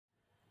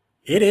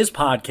It is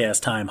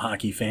podcast time,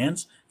 hockey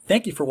fans.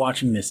 Thank you for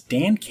watching this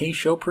Dan K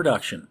Show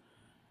production,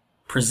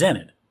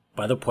 presented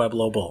by the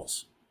Pueblo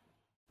Bulls.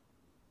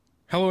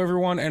 Hello,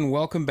 everyone, and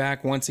welcome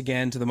back once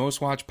again to the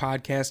most watched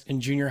podcast in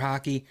junior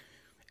hockey.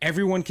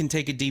 Everyone can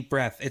take a deep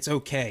breath. It's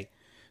okay.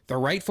 The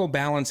rightful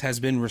balance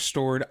has been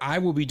restored. I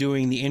will be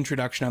doing the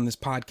introduction on this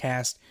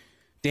podcast.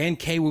 Dan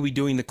K will be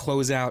doing the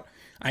closeout.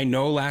 I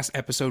know last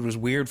episode was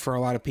weird for a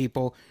lot of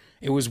people.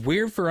 It was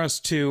weird for us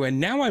too,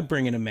 and now I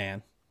bring in a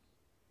man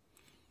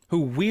who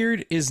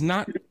weird is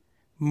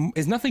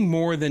nothing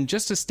more than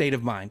just a state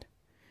of mind.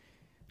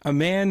 A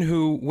man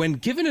who, when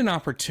given an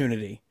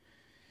opportunity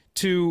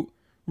to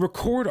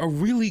record a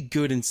really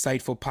good,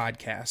 insightful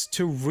podcast,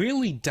 to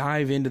really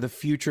dive into the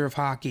future of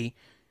hockey,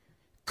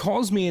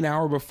 calls me an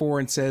hour before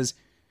and says,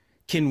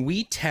 can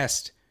we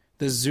test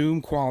the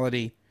Zoom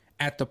quality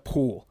at the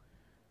pool?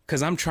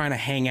 Because I'm trying to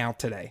hang out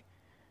today.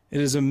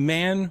 It is a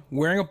man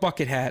wearing a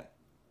bucket hat.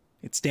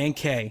 It's Dan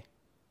K.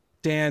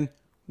 Dan,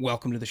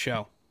 welcome to the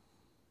show.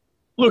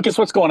 Lucas,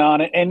 what's going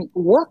on? And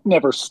work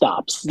never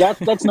stops.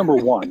 That's number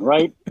one,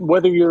 right?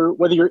 Whether you're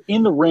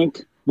in the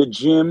rink, the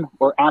gym,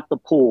 or at the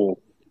pool,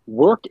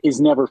 work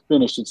is never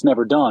finished. It's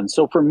never done.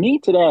 So for me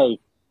today,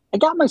 I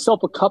got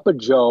myself a cup of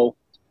joe.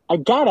 I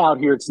got out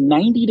here. It's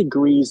 90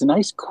 degrees, a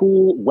nice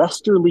cool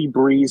westerly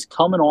breeze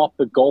coming off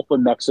the Gulf of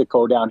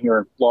Mexico down here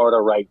in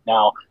Florida right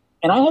now.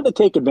 And I had to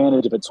take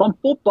advantage of it. So I'm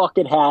full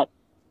bucket hat,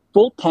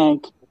 full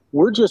tank.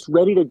 We're just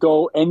ready to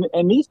go. And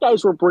these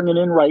guys we're bringing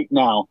in right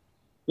now,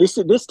 This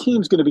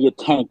team's going to be a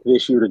tank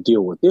this year to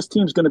deal with. This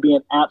team's going to be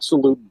an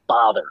absolute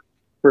bother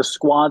for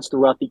squads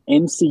throughout the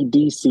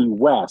NCDC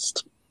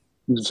West.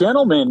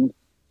 Gentlemen,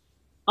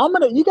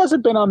 you guys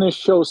have been on this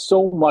show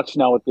so much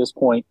now at this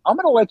point. I'm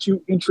going to let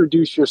you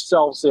introduce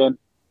yourselves in.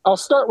 I'll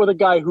start with a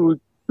guy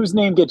whose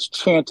name gets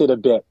chanted a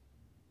bit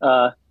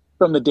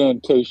from the Dan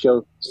K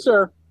Show.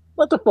 Sir,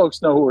 let the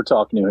folks know who we're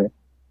talking to here.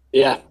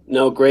 Yeah,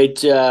 no, great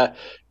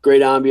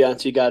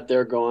ambiance you got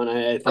there going.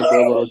 I think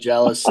we're a little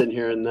jealous sitting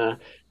here in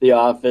the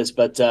office,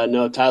 but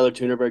no, Tyler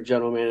Tunerberg,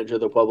 general manager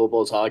of the Pueblo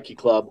Bulls Hockey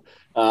Club,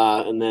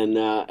 and then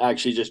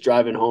actually just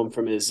driving home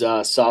from his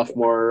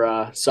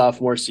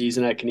sophomore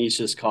season at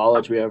Canisius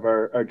College. We have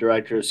our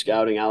director of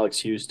scouting, Alex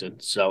Houston.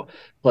 So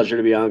pleasure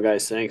to be on,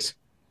 guys. Thanks.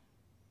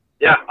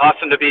 Yeah,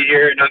 awesome to be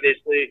here, and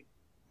obviously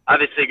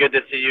good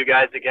to see you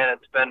guys again.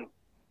 It's been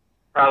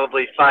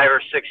probably 5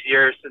 or 6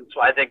 years since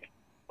I think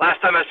last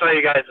time I saw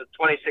you guys was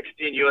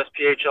 2016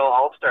 USPHL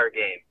All-Star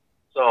game.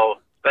 So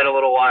it's been a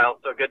little while.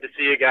 So good to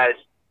see you guys.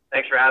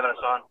 Thanks for having us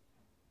on.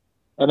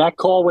 And that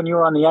call when you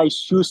were on the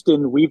ice,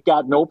 Houston, we've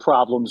got no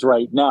problems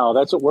right now.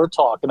 That's what we're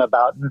talking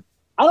about. And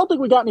I don't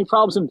think we got any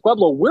problems in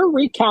Pueblo. We're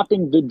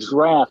recapping the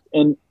draft,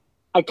 and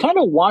I kind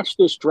of watched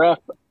this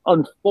draft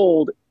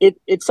unfold.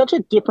 It's such a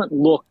different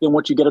look than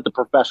what you get at the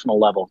professional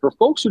level. For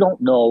folks who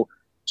don't know,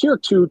 Tier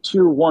 2,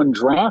 Tier 1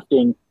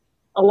 drafting,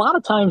 a lot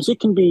of times it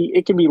can be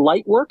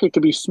light work. It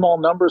can be small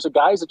numbers of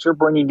guys that you're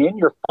bringing in,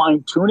 you're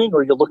fine-tuning,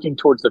 or you're looking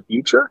towards the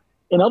future.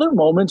 In other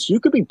moments, you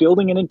could be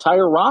building an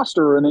entire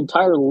roster or an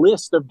entire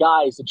list of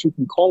guys that you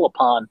can call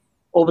upon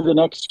over the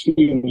next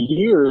few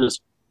years.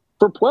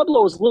 For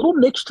Pueblo, it's a little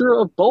mixture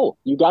of both.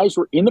 You guys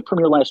were in the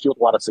Premier last year with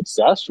a lot of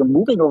success. You're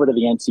moving over to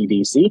the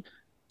NCDC.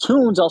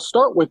 Tunes, I'll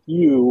start with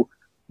you.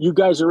 You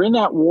guys are in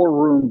that war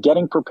room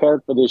getting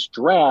prepared for this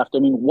draft. I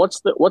mean,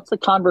 what's the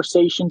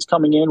conversations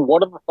coming in?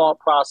 What are the thought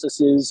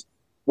processes?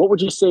 What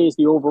would you say is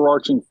the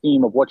overarching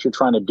theme of what you're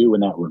trying to do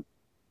in that room?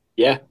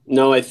 Yeah,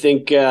 no, I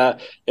think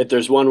if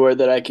there's one word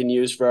that I can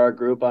use for our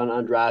group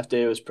on draft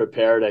day, it was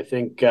prepared. I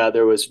think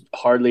there was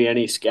hardly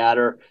any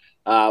scatter.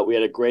 We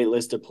had a great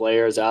list of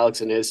players.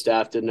 Alex and his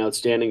staff did an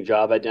outstanding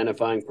job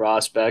identifying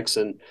prospects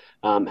and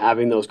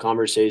having those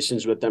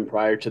conversations with them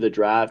prior to the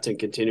draft and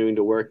continuing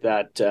to work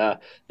that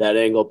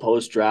angle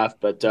post-draft.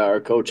 But our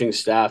coaching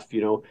staff,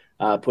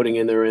 putting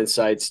in their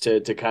insights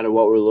to kind of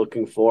what we're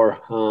looking for.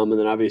 And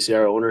then obviously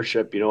our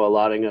ownership,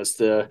 allowing us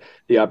the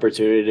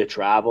opportunity to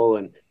travel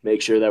and make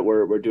sure that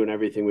we're doing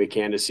everything we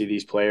can to see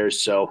these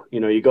players. So,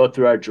 you go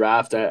through our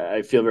draft,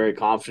 I feel very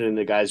confident in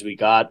the guys we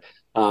got.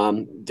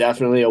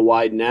 Definitely a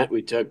wide net.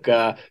 We took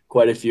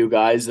quite a few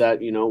guys that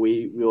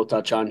we will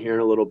touch on here in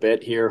a little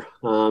bit here,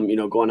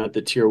 going at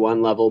the Tier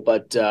 1 level,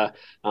 but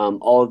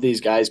all of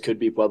these guys could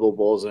be Pueblo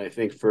Bulls. And I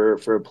think for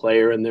a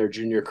player in their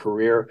junior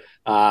career,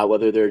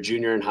 whether they're a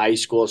junior in high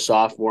school,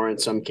 sophomore in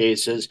some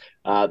cases,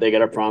 they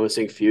got a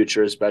promising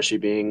future, especially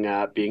being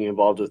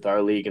involved with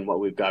our league and what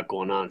we've got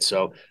going on.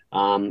 So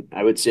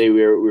I would say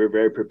we were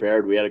very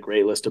prepared. We had a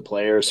great list of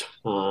players.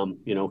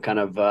 Kind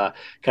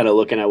of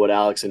looking at what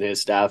Alex and his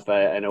staff.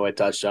 I know I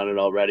touched on it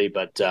already,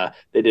 but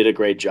they did a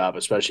great job,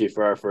 especially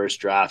for our first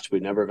draft.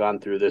 We'd never gone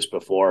through this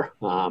before,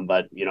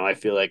 but I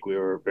feel like we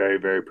were very,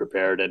 very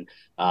prepared, and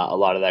a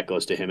lot of that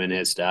goes to him and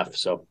his staff.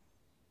 So.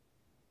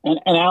 And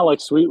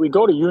Alex, we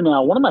go to you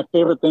now. One of my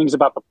favorite things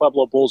about the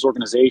Pueblo Bulls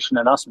organization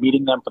and us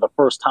meeting them for the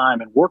first time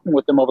and working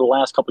with them over the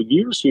last couple of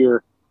years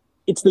here,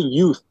 it's the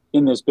youth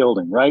in this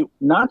building, right?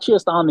 Not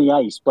just on the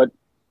ice, but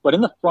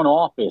in the front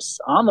office,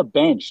 on the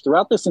bench,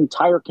 throughout this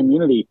entire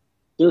community.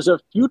 there's a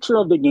future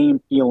of the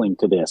game feeling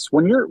to this.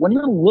 When you're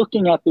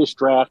looking at this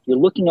draft, you're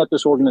looking at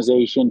this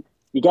organization,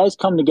 you guys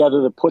come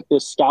together to put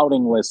this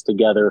scouting list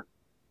together.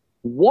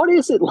 What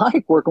is it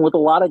like working with a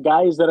lot of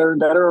guys that are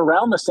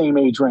around the same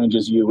age range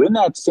as you, in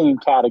that same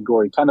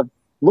category, kind of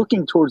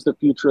looking towards the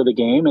future of the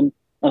game? And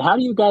how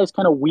do you guys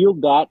kind of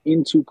wield that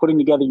into putting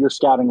together your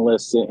scouting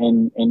lists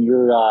and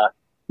your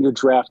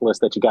draft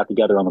list that you got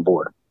together on the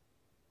board?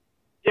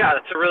 Yeah,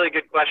 that's a really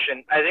good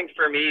question. I think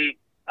for me,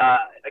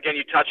 again,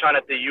 you touch on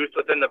it, the youth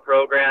within the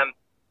program.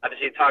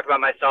 Obviously, you talk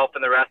about myself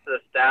and the rest of the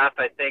staff.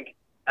 I think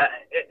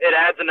it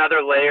adds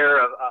another layer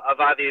of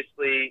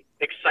obviously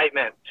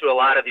excitement to a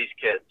lot of these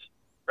kids,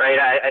 right?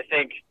 I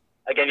think,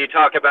 again, you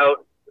talk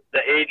about the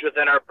age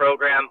within our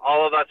program.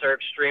 All of us are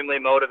extremely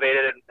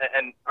motivated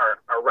and are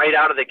right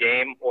out of the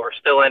game or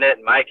still in it,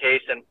 in my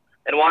case, and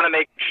want to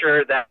make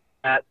sure that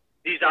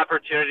these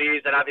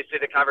opportunities and obviously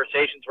the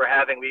conversations we're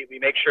having, we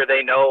make sure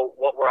they know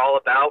what we're all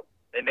about.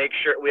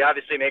 We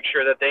obviously make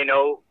sure that they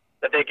know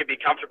that they can be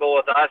comfortable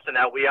with us and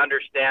that we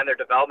understand their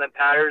development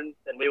patterns,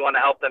 and we want to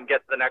help them get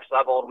to the next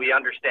level, and we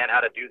understand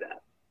how to do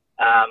that.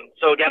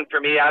 So again, for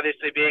me,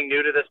 obviously being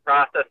new to this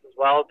process as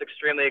well, it's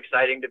extremely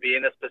exciting to be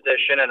in this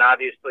position. And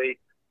obviously,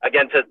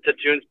 again, to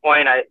Toon's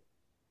point,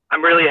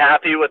 I'm really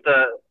happy with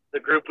the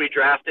group we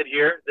drafted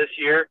here this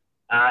year.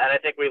 And I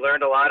think we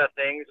learned a lot of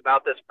things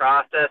about this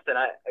process. And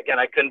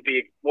I couldn't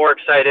be more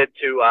excited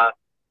to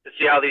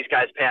see how these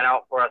guys pan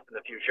out for us in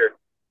the future.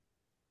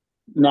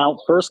 Now,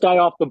 first guy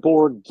off the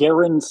board,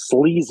 Garen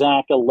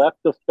Slezak, a left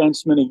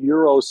defenseman, a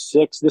Euro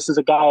 6. This is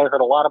a guy I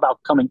heard a lot about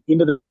coming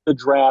into the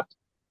draft.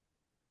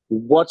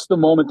 What's the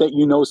moment that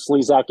you know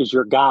Slezak is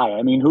your guy?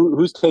 I mean,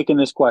 who's taking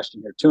this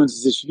question here? Toons,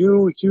 is this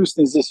you?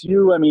 Houston, is this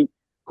you? I mean,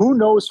 who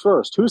knows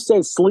first? Who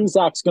says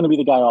Slezak's going to be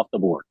the guy off the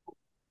board?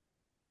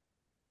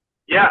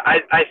 Yeah,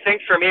 I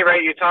think for me,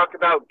 right, you talk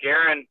about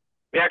Garen.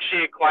 We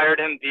actually acquired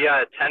him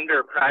via a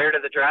tender prior to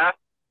the draft.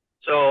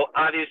 So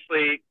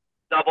obviously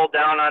doubled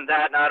down on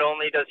that. Not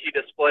only does he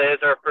display as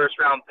our first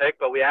round pick,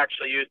 but we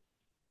actually used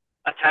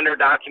a tender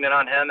document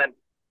on him. And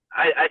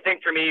I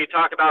think for me, you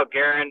talk about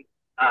Garen,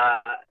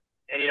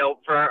 and, you know,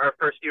 for our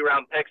first few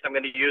round picks, I'm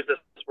going to use this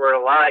word a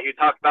lot. You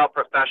talk about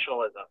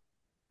professionalism,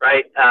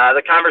 right?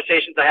 The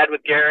conversations I had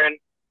with Garen,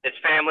 his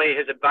family,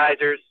 his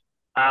advisors,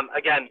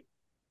 again,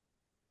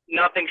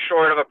 nothing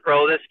short of a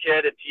pro, this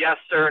kid. It's yes,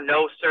 sir,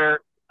 no, sir.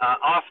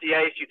 Off the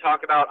ice, you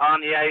talk about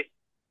on the ice.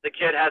 The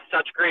kid has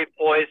such great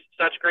poise,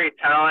 such great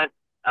talent.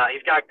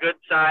 He's got good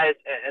size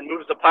and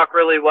moves the puck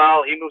really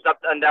well. He moves up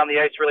and down the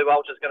ice really well,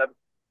 which is going to,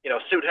 you know,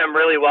 suit him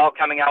really well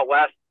coming out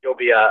west. He'll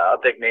be a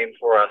big name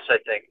for us, I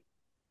think.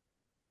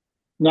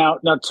 Now,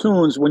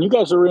 Toons, when you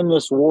guys are in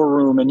this war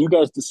room and you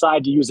guys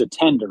decide to use a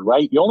tender,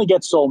 right? You only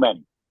get so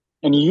many.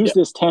 And you use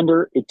this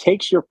tender, it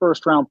takes your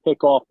first round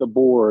pick off the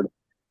board.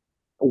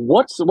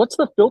 What's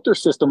the filter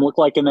system look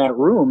like in that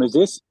room? Is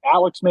this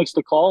Alex makes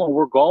the call and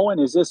we're going?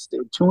 Is this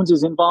Toons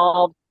is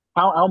involved?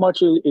 How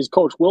much is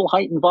Coach Will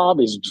Height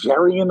involved? Is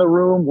Jerry in the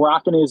room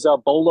rocking his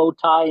bolo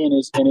tie and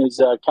his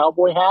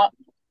cowboy hat?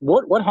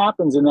 What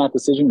happens in that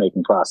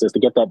decision-making process to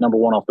get that number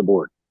one off the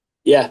board?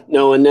 Yeah,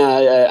 no, and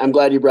I'm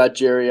glad you brought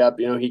Jerry up.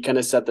 You know, he kind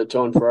of set the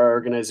tone for our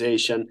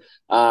organization.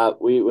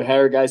 We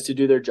hire guys to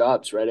do their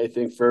jobs, right? I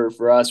think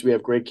for us, we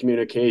have great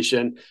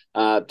communication,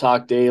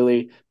 talk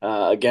daily.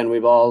 Again,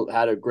 we've all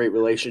had a great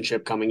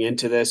relationship coming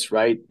into this,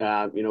 right?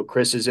 You know,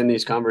 Chris is in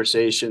these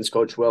conversations,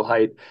 Coach Will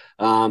Height,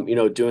 you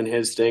know, doing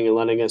his thing and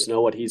letting us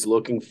know what he's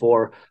looking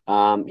for.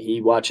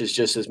 He watches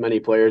just as many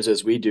players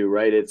as we do,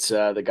 right? It's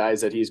the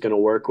guys that he's going to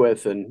work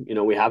with. And, you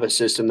know, we have a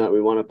system that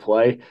we want to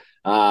play.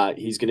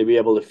 He's going to be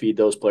able to feed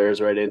those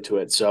players right into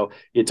it. So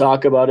you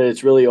talk about it,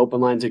 it's really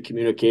open lines of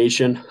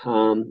communication.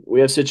 We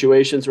have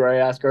situations where I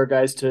ask our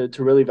guys to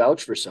really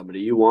vouch for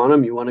somebody. You want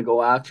them, you want to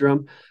go after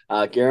them.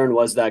 Garen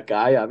was that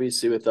guy.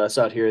 Obviously, with us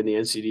out here in the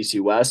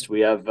NCDC West,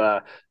 we have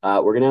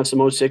we're going to have some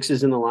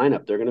 06s in the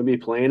lineup. They're going to be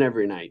playing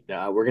every night.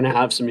 We're going to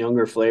have some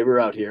younger flavor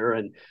out here,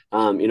 and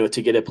you know,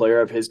 to get a player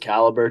of his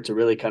caliber to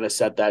really kind of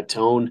set that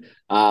tone,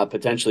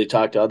 potentially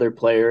talk to other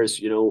players,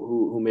 you know,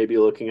 who may be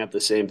looking at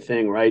the same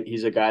thing. Right,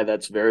 he's a guy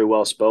that's very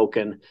well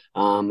spoken,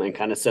 and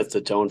kind of sets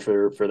the tone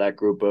for that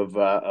group of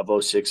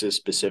 06s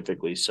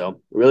specifically.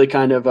 So really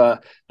kind of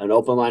an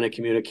open line of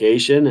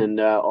communication and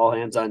all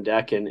hands on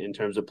deck in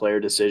terms of player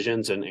decisions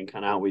and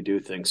kind of how we do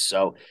things.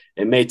 So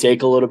it may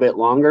take a little bit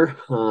longer,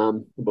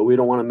 but we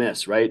don't want to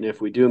miss, right? And if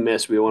we do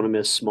miss, we want to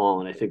miss small.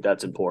 And I think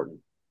that's important.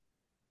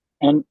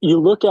 And you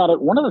look at it,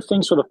 one of the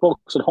things for the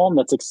folks at home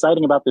that's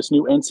exciting about this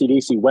new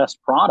NCDC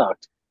West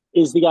product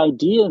is the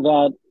idea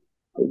that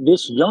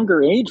this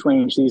younger age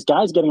range, these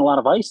guys getting a lot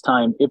of ice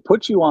time, it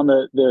puts you on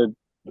the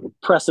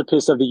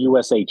precipice of the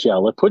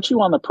USHL. It puts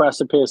you on the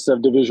precipice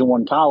of Division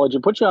I college.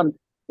 It puts you on,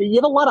 you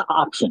have a lot of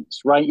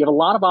options, right? You have a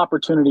lot of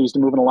opportunities to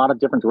move in a lot of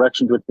different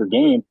directions with your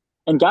game.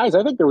 And guys,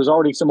 I think there was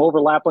already some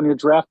overlap on your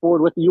draft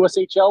board with the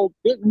USHL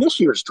in this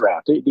year's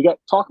draft. You got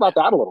talk about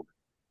that a little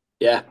bit.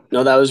 Yeah,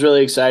 no, that was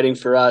really exciting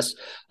for us.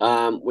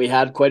 We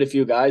had quite a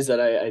few guys that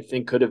I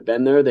think could have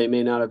been there. They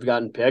may not have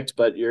gotten picked,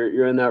 but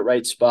you're in that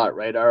right spot,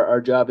 right? Our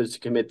job is to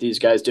commit these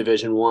guys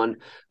Division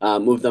I,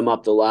 move them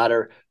up the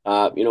ladder.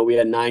 We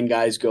had 9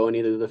 guys go in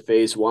either the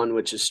phase 1,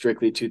 which is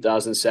strictly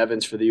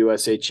 2007s for the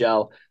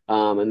USHL.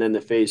 And then the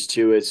phase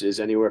 2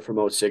 is anywhere from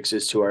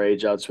 06s to our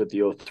age outs with the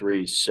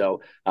 03s. So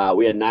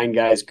we had 9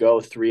 guys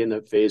go, 3 in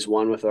the phase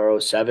 1 with our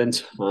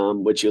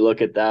 07s, which you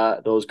look at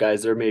those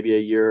guys, they're maybe a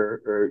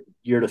year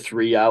to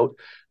 3 out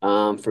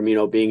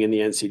from, being in the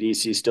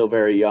NCDC, still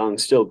very young,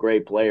 still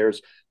great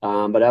players,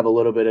 but have a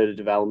little bit of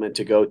development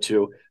to go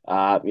to.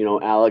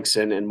 Alex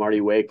and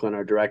Marty Wakeland,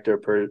 our director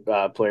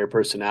of player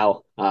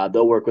personnel,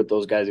 they'll work with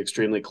those guys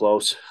extremely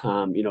close,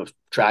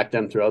 track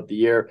them throughout the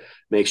year,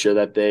 make sure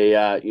that they,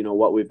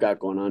 what we've got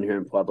going on here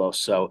in Pueblo.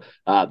 So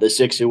the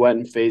 6 who went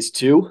in phase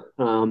 2,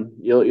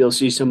 you'll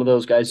see some of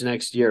those guys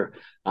next year.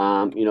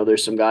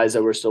 There's some guys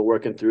that we're still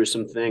working through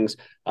some things.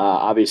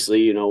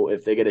 Obviously,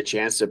 if they get a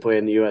chance to play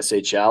in the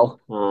USHL,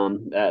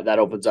 that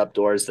opens up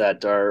doors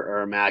that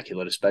are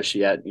immaculate,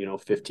 especially at,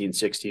 15,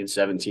 16,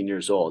 17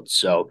 years old.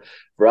 So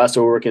for us,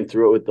 we're working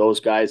through it with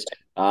those guys.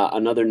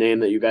 Another name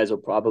that you guys will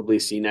probably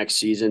see next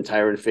season,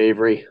 Tyron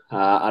Favry,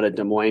 out of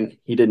Des Moines.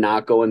 He did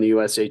not go in the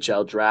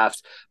USHL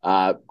draft.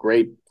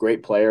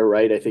 Great player,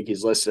 right? I think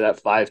he's listed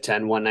at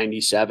 5'10",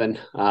 197.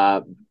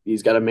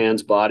 He's got a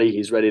man's body.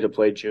 He's ready to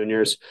play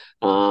juniors.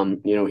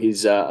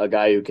 He's a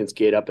guy who can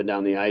skate up and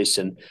down the ice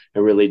and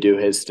really do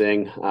his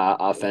thing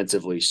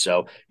offensively.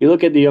 So you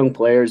look at the young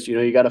players,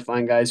 you got to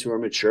find guys who are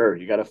mature.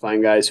 You got to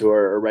find guys who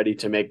are ready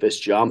to make this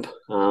jump,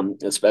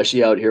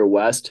 especially out here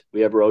west.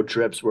 We have road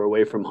trips. We're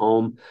away from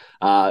home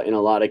in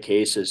a lot of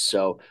cases.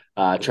 So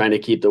trying to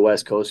keep the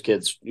West Coast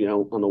kids,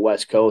 on the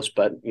West Coast,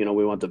 but,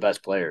 we want the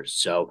best players.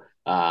 So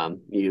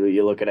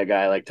you look at a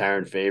guy like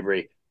Tyron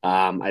Favry.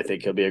 I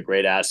think he'll be a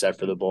great asset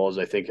for the Bulls.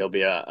 I think he'll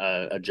be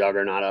a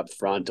juggernaut up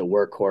front, a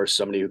workhorse,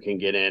 somebody who can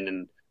get in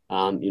and,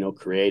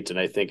 create. And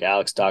I think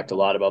Alex talked a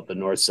lot about the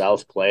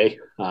north-south play.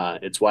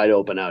 It's wide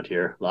open out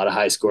here, a lot of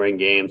high-scoring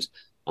games.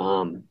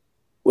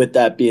 With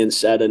that being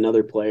said,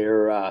 another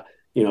player,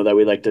 that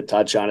we like to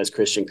touch on is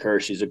Christian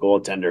Kirsch. He's a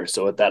goaltender.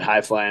 So with that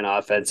high-flying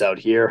offense out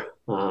here,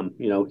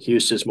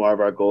 Houston's more of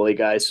our goalie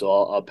guy, so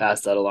I'll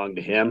pass that along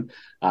to him.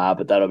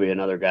 But that'll be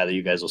another guy that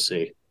you guys will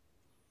see.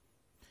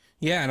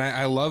 Yeah, and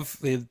I love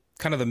the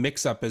kind of the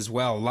mix-up as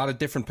well. A lot of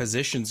different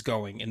positions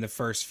going in the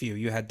first few.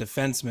 You had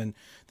defenseman,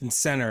 then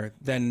center,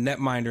 then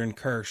netminder and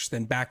Kirsch,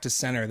 then back to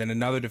center, then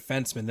another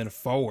defenseman, then a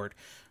forward,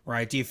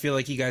 right? Do you feel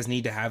like you guys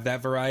need to have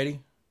that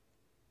variety?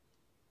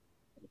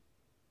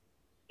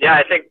 Yeah,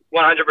 I think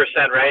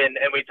 100%, right? And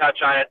we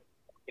touch on it,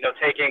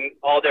 taking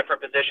all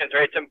different positions,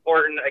 right? It's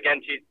important,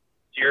 again, to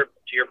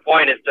your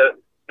point, is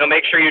to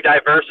make sure you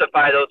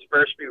diversify those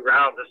first few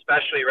rounds,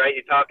 especially, right?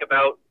 You talk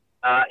about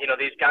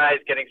these guys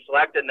getting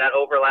selected and that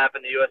overlap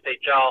in the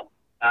USHL.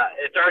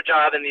 It's our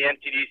job in the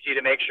NCDC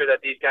to make sure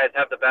that these guys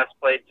have the best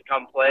place to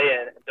come play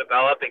and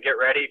develop and get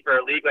ready for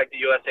a league like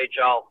the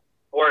USHL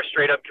or a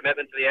straight up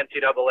commitment to the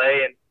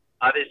NCAA. And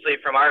obviously,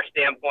 from our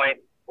standpoint,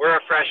 we're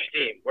a fresh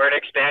team. We're an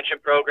expansion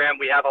program.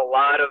 We have a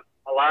lot of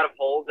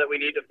holes that we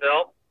need to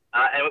fill.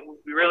 And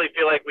we really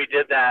feel like we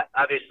did that,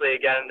 obviously,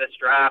 again, in this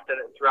draft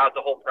and throughout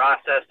the whole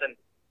process. And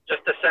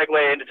just to segue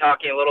into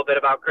talking a little bit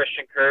about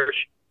Christian Kirsch,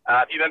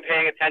 if you've been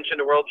paying attention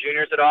to World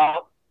Juniors at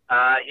all,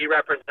 he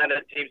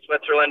represented Team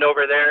Switzerland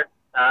over there,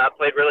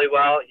 played really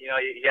well.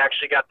 He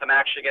actually got some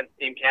action against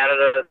Team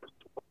Canada.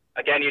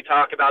 Again, you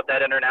talk about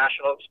that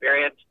international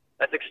experience.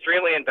 That's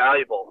extremely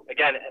invaluable.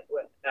 Again,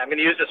 I'm going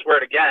to use this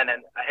word again,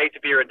 and I hate to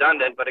be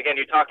redundant, but again,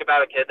 you talk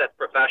about a kid that's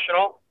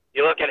professional.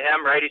 You look at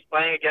him, right? He's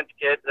playing against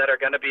kids that are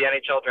going to be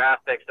NHL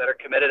draft picks, that are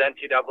committed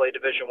NCAA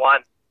Division I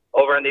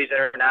over in these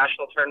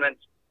international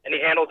tournaments, and he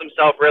handles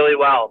himself really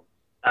well.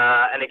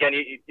 And again,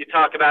 you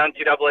talk about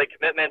NCAA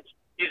commitments.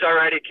 He's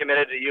already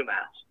committed to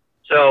UMass.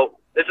 So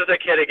this is a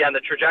kid, again, the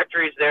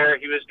trajectory is there.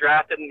 He was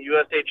drafted in the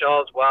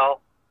USHL as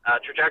well.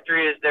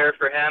 Trajectory is there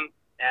for him,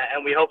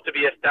 and we hope to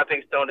be a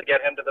stepping stone to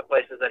get him to the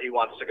places that he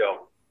wants to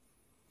go.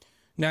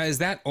 Now, is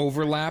that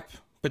overlap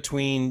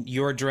between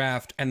your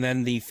draft and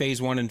then the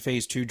phase 1 and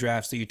phase 2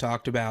 drafts that you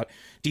talked about?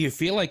 Do you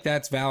feel like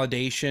that's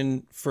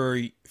validation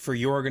for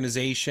your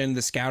organization,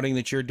 the scouting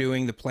that you're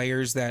doing, the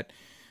players that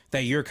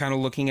you're kind of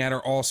looking at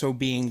are also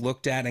being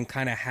looked at and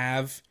kind of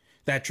have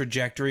that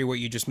trajectory, what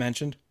you just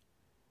mentioned?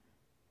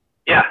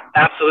 Yeah,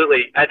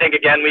 absolutely. I think,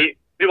 again, we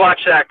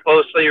watch that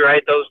closely,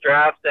 right, those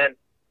drafts. And,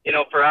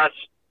 for us,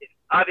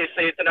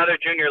 obviously it's another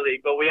junior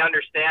league, but we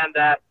understand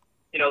that,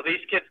 these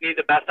kids need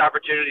the best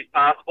opportunities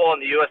possible,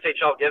 and the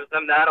USHL gives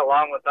them that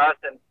along with us.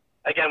 And,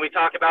 again, we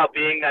talk about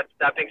being that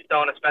stepping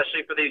stone,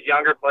 especially for these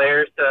younger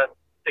players, to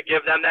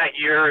give them that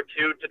year or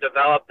two to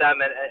develop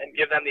them and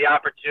give them the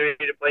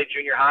opportunity to play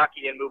junior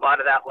hockey and move on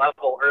to that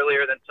level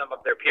earlier than some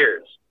of their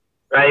peers,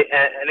 right?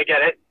 And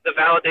again, the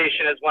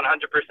validation is 100%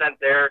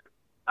 there.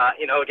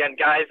 Again,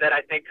 guys that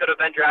I think could have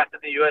been drafted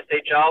in the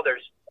USHL,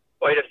 there's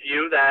quite a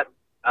few that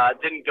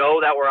didn't go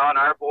that were on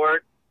our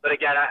board. But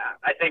again,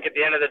 I think at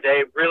the end of the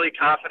day, really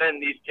confident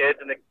in these kids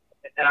and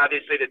and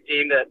obviously the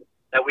team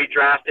that we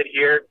drafted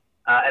here.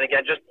 And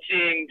again, just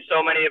seeing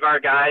so many of our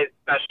guys,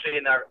 especially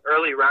in the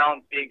early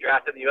rounds, being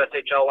drafted in the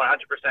USHL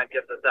 100%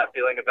 gives us that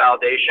feeling of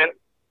validation.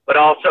 But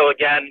also,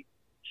 again,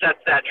 sets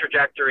that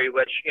trajectory,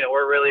 which,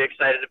 we're really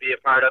excited to be a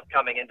part of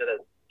coming into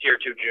the Tier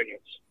 2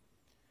 juniors.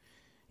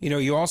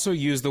 You also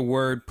use the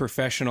word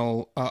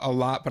professional a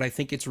lot, but I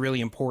think it's really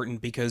important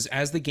because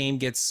as the game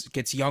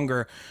gets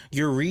younger,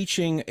 you're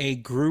reaching a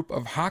group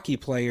of hockey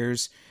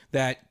players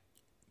that,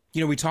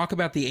 we talk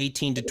about the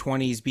 18 to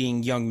 20s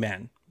being young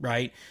men,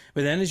 right?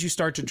 But then as you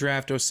start to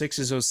draft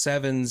 06s,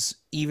 07s,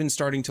 even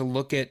starting to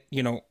look at,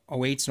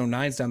 08s and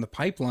 09s down the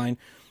pipeline,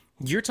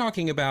 you're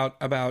talking about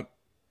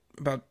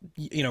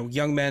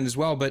young men as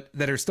well, but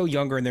that are still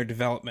younger in their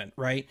development,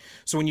 right?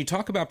 So when you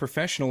talk about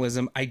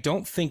professionalism, I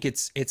don't think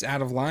it's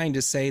out of line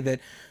to say that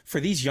for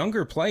these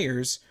younger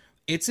players,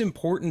 it's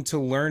important to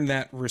learn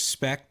that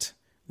respect,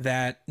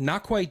 that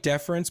not quite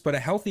deference, but a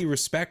healthy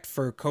respect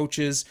for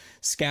coaches,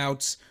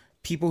 scouts,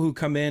 people who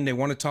come in, they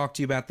want to talk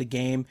to you about the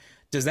game.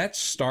 Does that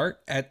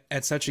start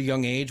at such a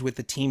young age with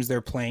the teams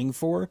they're playing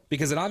for?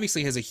 Because it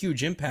obviously has a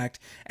huge impact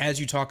as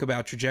you talk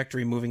about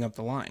trajectory moving up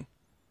the line.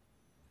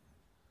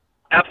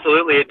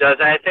 Absolutely, it does.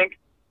 I think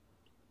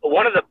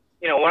one of the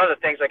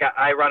things, like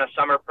I run a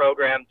summer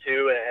program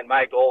too, and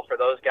my goal for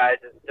those guys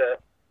is to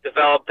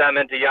develop them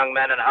into young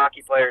men and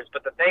hockey players.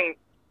 But the thing,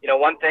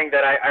 one thing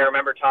that I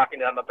remember talking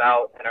to them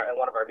about in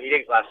one of our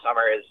meetings last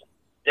summer is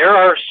there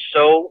are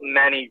so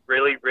many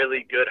really,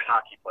 really good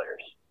hockey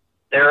players.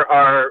 There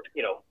are,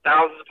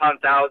 thousands upon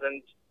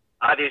thousands,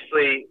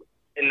 obviously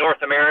in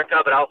North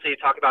America, but also you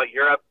talk about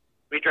Europe.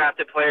 We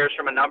drafted players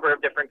from a number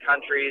of different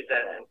countries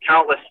and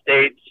countless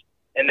states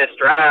in this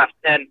draft.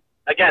 And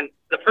again,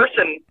 the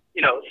person,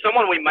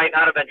 someone we might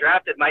not have been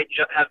drafted might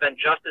have been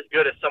just as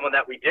good as someone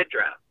that we did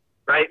draft,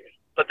 right?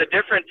 But the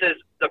difference is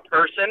the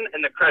person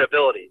and the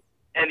credibility.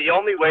 And the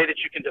only way that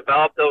you can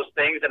develop those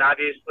things, and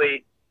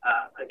obviously,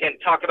 again,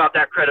 talk about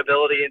that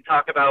credibility and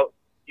talk about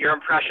your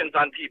impressions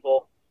on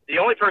people, the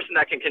only person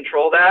that can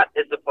control that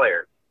is the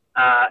player.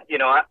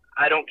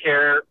 I don't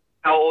care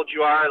how old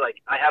you are. Like,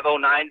 I have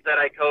 09s that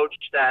I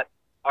coached that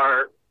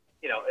are,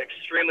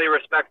 extremely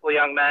respectful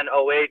young men,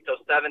 08s,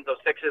 07s,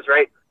 06s,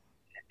 right?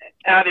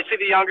 And obviously,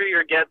 the younger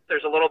you get,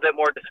 there's a little bit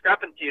more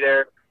discrepancy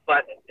there,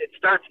 but it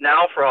starts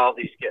now for all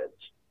these kids,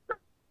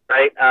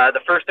 right?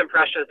 The first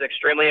impression is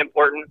extremely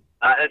important.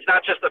 And it's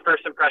not just the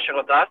first impression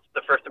with us,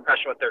 the first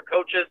impression with their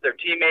coaches, their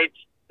teammates,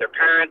 their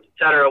parents,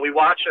 et cetera. We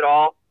watch it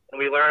all and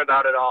we learn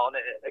about it all. And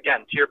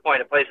again, to your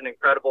point, it plays an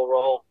incredible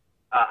role,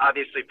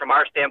 obviously from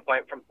our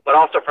standpoint, but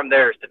also from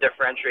theirs to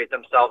differentiate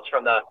themselves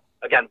from the,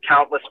 again,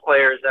 countless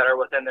players that are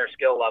within their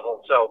skill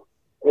level. So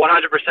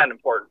 100%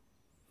 important.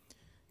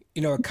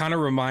 It kind of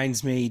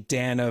reminds me,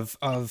 Dan,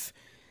 of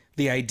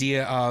the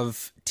idea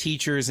of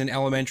teachers in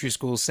elementary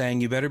schools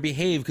saying you better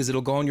behave because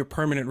it'll go on your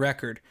permanent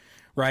record,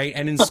 right?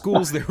 And in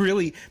schools,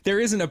 there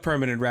isn't a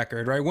permanent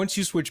record, right? Once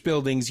you switch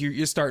buildings,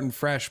 you're starting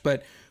fresh.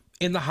 But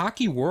in the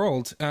hockey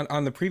world,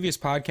 on the previous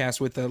podcast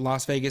with the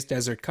Las Vegas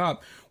Desert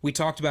Cup, we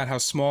talked about how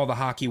small the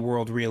hockey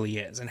world really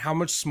is and how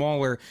much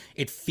smaller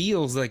it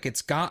feels like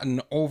it's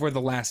gotten over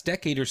the last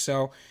decade or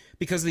so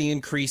because of the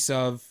increase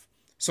of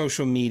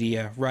social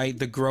media, right?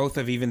 The growth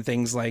of even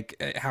things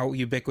like how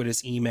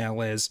ubiquitous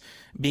email is,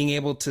 being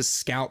able to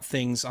scout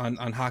things on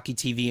Hockey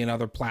TV and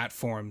other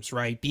platforms,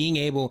 right? Being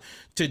able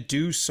to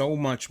do so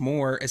much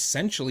more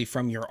essentially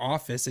from your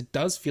office. It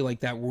does feel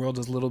like that world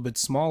is a little bit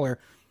smaller.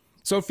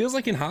 So it feels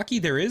like in hockey,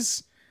 there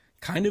is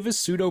kind of a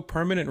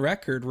pseudo-permanent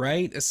record,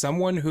 right? As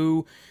someone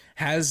who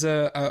has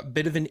a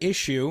bit of an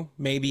issue,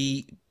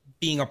 maybe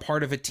being a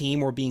part of a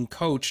team or being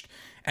coached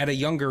at a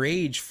younger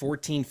age,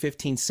 14,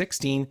 15,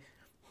 16,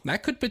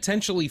 that could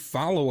potentially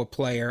follow a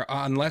player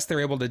unless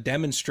they're able to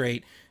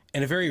demonstrate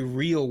in a very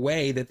real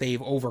way that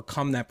they've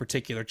overcome that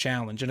particular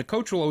challenge. And a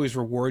coach will always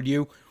reward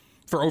you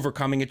for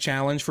overcoming a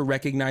challenge, for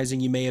recognizing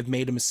you may have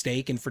made a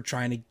mistake and for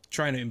trying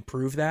to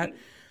improve that.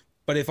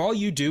 But if all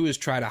you do is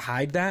try to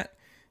hide that,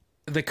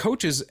 the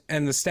coaches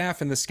and the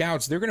staff and the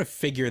scouts, they're going to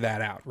figure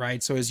that out,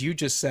 right? So as you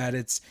just said,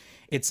 it's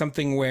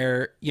something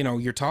where,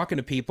 you're talking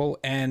to people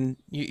and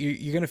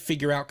you're going to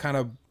figure out kind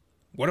of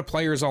what a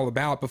player is all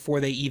about before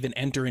they even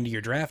enter into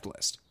your draft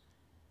list.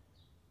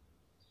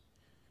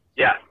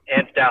 Yeah,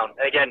 hands down.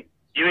 Again,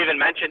 you even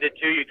mentioned it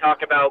too. You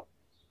talk about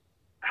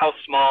how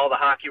small the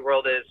hockey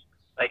world is.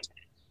 Like,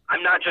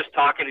 I'm not just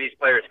talking to these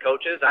players'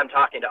 coaches. I'm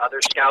talking to other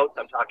scouts.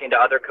 I'm talking to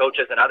other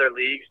coaches in other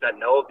leagues that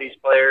know of these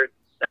players,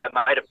 that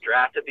might have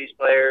drafted these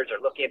players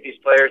or looking at these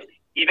players,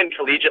 even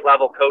collegiate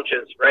level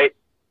coaches, right?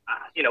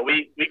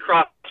 We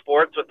cross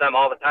sports with them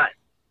all the time.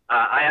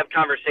 I have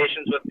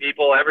conversations with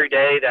people every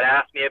day that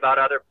ask me about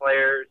other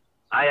players.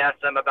 I ask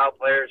them about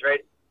players, right?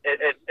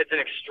 It's an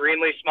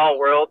extremely small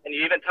world. And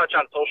you even touch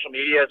on social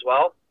media as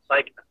well.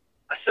 Like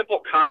a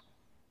simple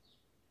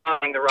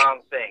commenting the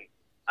wrong thing,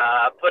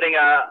 putting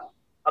a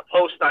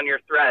post on your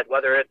thread,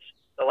 whether it's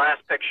the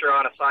last picture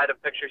on a side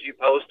of pictures you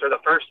post or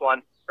the first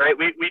one, right?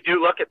 We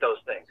do look at those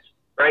things,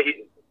 right?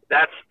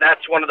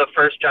 that's one of the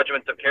first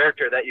judgments of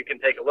character that you can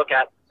take a look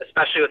at,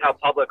 especially with how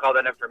public all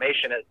that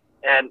information is.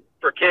 And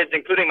for kids,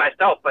 including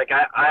myself, like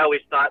I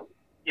always thought,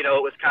 it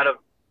was kind of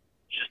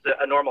just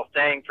a normal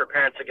saying for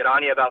parents to get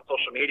on you about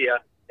social media.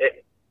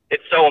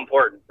 It's so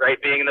important,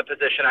 right? Being in the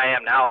position I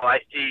am now, I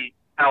see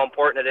how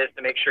important it is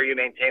to make sure you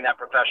maintain that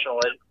professional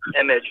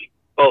image,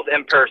 both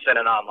in person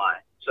and online.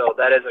 So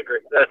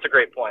that's a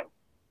great point.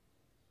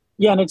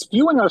 Yeah, and it's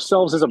viewing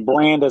ourselves as a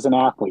brand, as an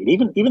athlete,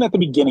 even at the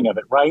beginning of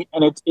it, right?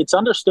 And it's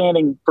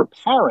understanding for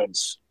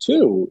parents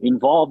too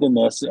involved in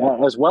this,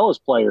 as well as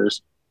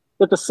players,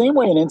 that the same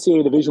way an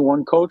NCAA Division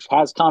I coach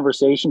has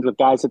conversations with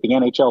guys at the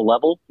NHL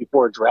level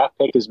before a draft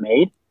pick is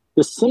made,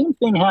 the same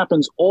thing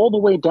happens all the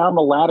way down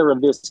the ladder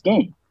of this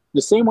game.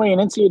 The same way an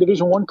NCAA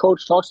Division I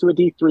coach talks to a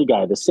D3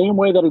 guy, the same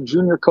way that a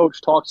junior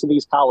coach talks to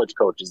these college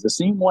coaches, the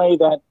same way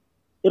that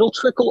it'll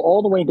trickle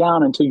all the way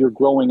down until you're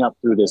growing up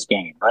through this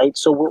game, right?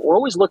 So we're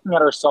always looking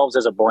at ourselves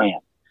as a brand.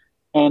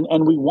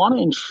 And we want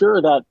to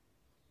ensure that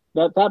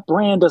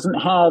brand doesn't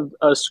have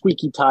a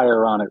squeaky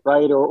tire on it,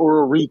 right?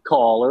 Or a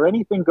recall or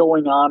anything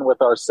going on with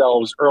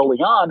ourselves early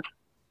on.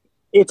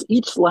 It's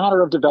each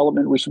ladder of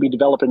development we should be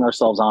developing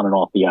ourselves on and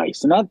off the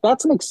ice. And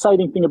that's an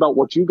exciting thing about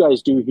what you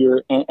guys do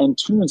here. And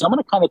Tunes, I'm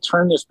going to kind of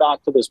turn this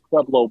back to this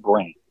Pueblo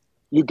brand.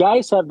 You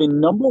guys have the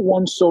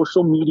 #1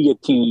 social media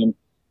team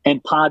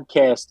and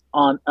podcast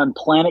on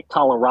planet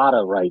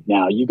Colorado right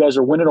now. You guys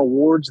are winning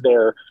awards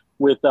there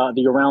with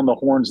the Around the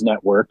Horns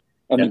network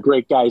and the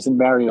great guys in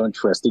Mario and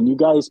Tristan. You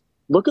guys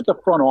look at the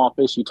front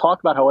office. You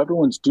talk about how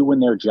everyone's doing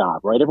their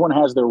job, right? Everyone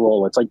has their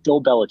role. It's like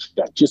Bill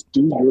Belichick. Just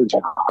do your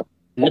job.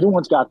 Mm-hmm.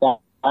 Everyone's got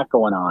that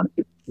going on.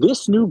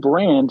 This new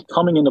brand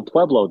coming into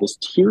Pueblo, this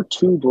Tier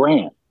 2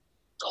 brand,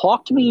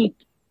 talk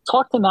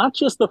to not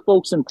just the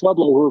folks in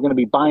Pueblo who are going to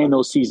be buying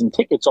those season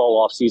tickets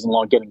all off season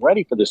long, getting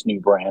ready for this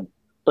new brand,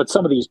 but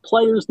some of these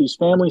players, these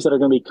families that are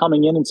going to be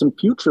coming in and some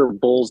future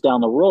Bulls down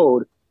the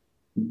road.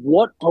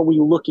 What are we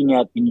looking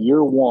at in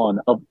year one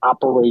of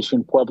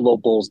Operation Pueblo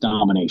Bulls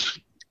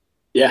domination?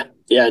 Yeah.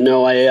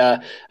 No, I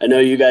know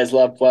you guys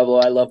love Pueblo.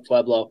 I love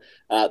Pueblo.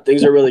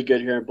 Things are really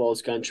good here in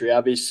Bulls country.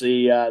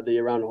 Obviously, the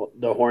Around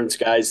the Horns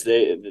guys,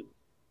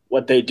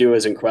 what they do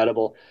is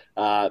incredible.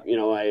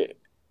 I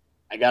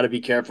got to be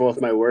careful with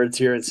my words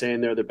here and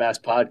saying they're the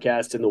best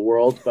podcast in the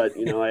world, but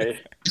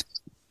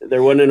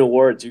they're winning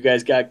awards. You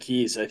guys got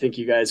keys. I think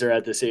you guys are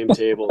at the same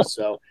table.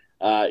 So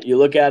you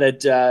look at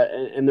it,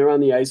 and they're on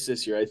the ice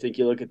this year. I think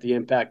you look at the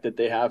impact that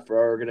they have for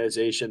our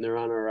organization. They're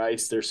on our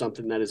ice. They're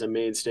something that is a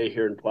mainstay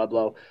here in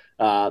Pueblo.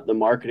 The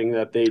marketing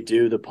that they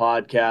do, the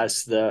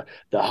podcasts, the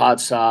hot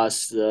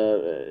sauce,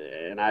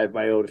 and I have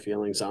my own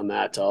feelings on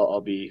that. I'll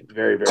be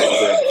very, very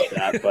clear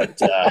about that.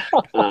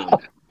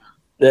 But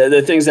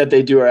the things that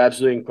they do are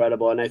absolutely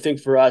incredible. And I think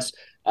for us,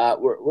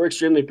 we're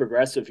extremely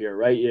progressive here,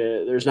 right?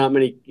 There's not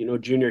many,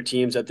 junior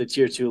teams at the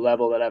Tier 2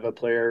 level that have a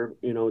player,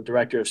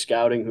 director of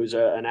scouting who's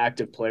an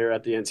active player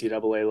at the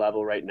NCAA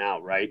level right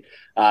now, right?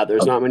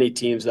 There's not many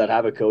teams that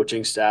have a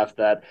coaching staff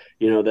that,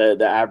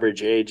 the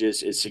average age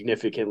is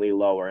significantly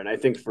lower. And I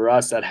think for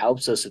us, that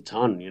helps us a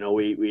ton.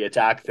 We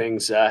attack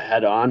things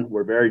head on.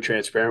 We're very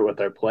transparent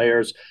with our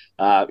players.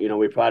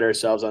 We pride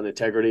ourselves on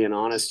integrity and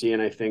honesty.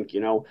 And I think,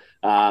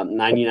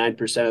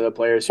 99% of the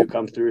players who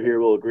come through here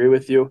will agree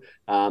with you.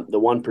 The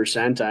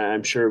 1%,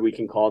 I'm sure we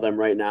can call them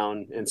right now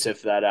and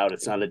sift that out.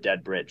 It's not a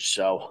dead bridge.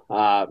 So,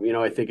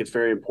 I think it's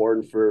very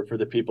important for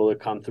the people that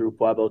come through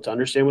Pueblo to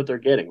understand what they're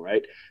getting,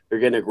 right? They're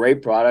getting a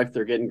great product.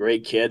 They're getting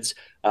great kids,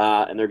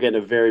 and they're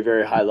getting a very,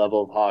 very high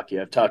level of hockey.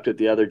 I've talked with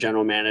the other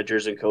general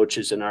managers and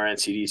coaches in our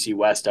NCDC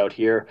West out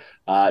here,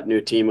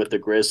 new team with the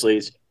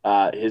Grizzlies.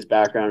 His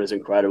background is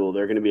incredible.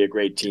 They're going to be a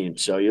great team.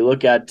 So you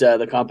look at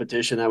the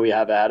competition that we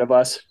have ahead of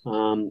us.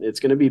 It's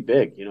going to be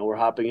big. We're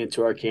hopping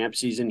into our camp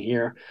season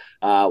here.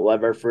 We'll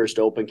have our first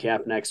open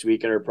camp next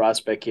week at our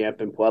prospect camp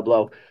in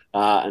Pueblo.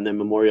 And then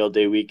Memorial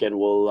Day weekend,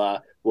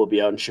 we'll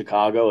be out in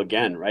Chicago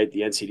again, right?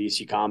 The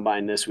NCDC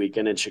Combine this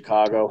weekend in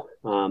Chicago.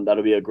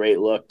 That'll be a great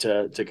look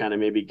to kind of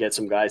maybe get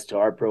some guys to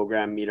our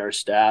program, meet our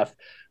staff,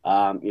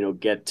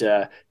 get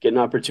an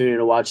opportunity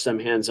to watch them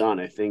hands-on.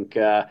 I think,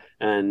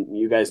 and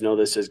you guys know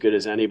this as good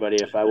as anybody,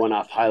 if I went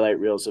off highlight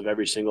reels of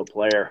every single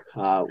player,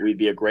 we'd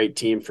be a great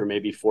team for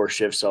maybe 4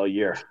 shifts all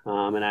year.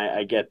 And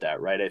I get that,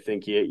 right? I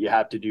think you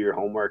have to do your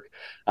homework.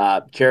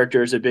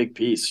 Character is a big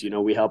piece.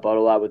 We help out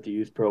a lot with the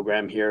youth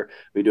program here.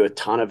 We do a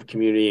ton of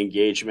community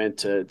engagement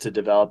to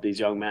develop these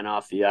young men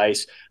off the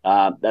ice.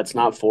 That's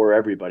not for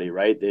everybody,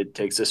 right? It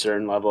takes a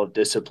certain level of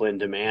discipline,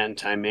 demand,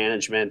 time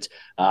management,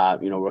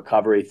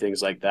 recovery,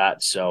 things like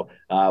that. So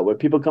when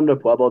people come to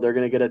Pueblo, they're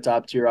going to get a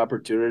top tier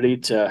opportunity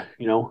to,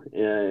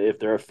 if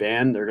they're a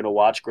fan, they're going to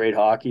watch great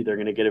hockey. They're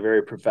going to get a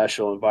very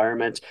professional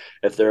environment.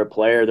 If they're a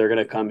player, they're going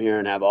to come here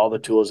and have all the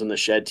tools in the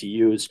shed to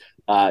use,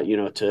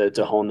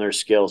 to hone their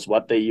skills.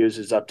 What they use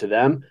is up to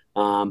them.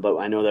 But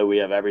I know that we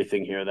have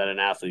everything here that an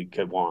athlete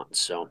could want.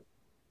 So.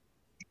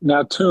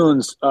 Now,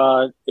 Tunes,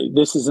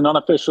 this is an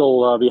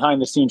unofficial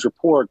behind the scenes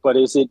report, but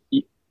is it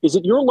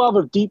your love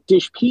of deep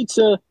dish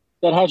pizza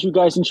that has you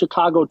guys in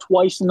Chicago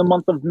twice in the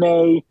month of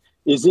May?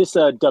 Is this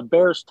a De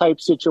Beers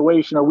type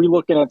situation? Are we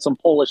looking at some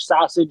Polish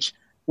sausage?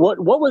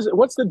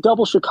 What's the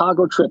double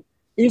Chicago trip?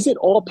 Is it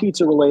all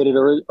pizza related,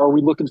 or are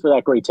we looking for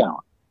that great talent?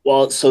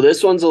 Well, so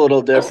this one's a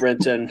little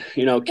different, and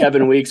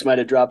Kevin Weeks might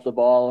have dropped the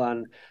ball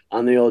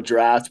on the old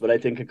draft, but I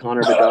think a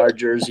Connor Bedard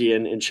jersey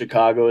in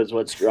Chicago is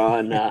what's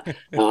drawn.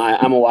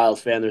 I'm a Wild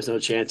fan. There's no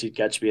chance you'd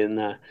catch me in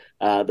the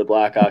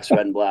Blackhawks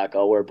red and black.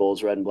 I'll wear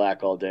Bulls red and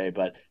black all day.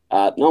 But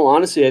no,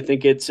 honestly, I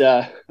think it's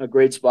a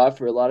great spot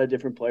for a lot of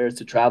different players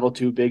to travel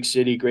to. Big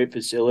city, great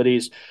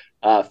facilities.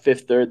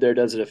 Fifth Third there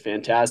does a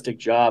fantastic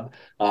job.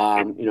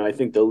 I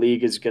think the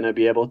league is going to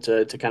be able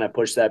to kind of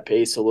push that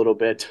pace a little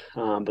bit.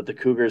 But the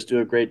Cougars do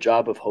a great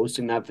job of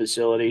hosting that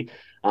facility.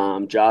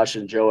 Josh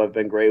and Joe have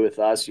been great with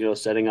us,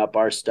 setting up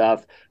our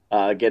stuff,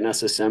 getting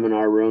us a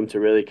seminar room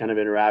to really kind of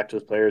interact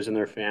with players and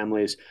their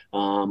families.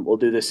 We'll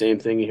do the same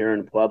thing here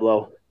in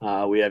Pueblo.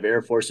 We have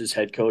Air Force's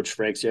head coach,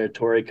 Frank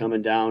Serratori,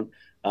 coming down.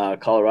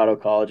 Colorado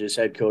College's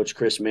head coach,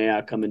 Chris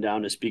Mayock, coming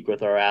down to speak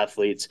with our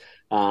athletes,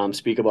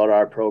 speak about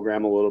our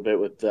program a little bit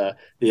with the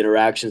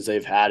interactions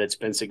they've had. It's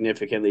been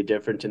significantly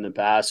different in the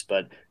past,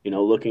 but,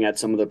 looking at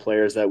some of the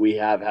players that we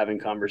have having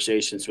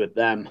conversations with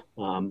them,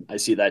 I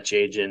see that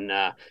change in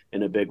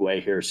a big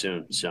way here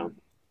soon. So.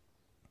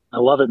 I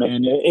love it,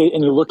 man.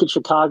 And you look at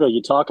Chicago,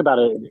 you talk about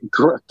a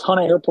ton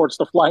of airports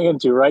to fly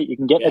into, right? You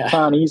can get in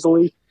town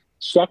easily.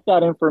 Check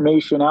that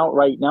information out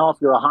right now if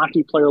you're a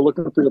hockey player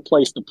looking for your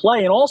place to play.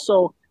 And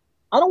also,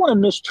 I don't want to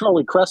miss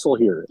Charlie Kressel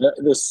here,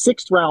 the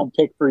 6th round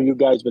pick for you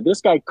guys, but this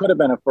guy could have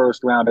been a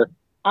first rounder.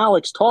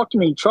 Alex, talk to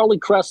me. Charlie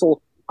Kressel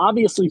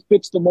obviously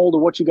fits the mold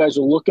of what you guys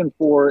are looking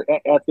for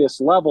at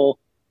this level.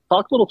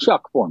 Talk a little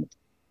Chuck for me.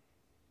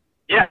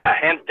 Yeah,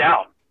 hands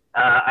down.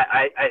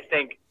 I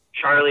think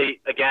Charlie,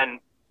 again,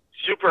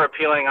 super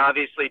appealing,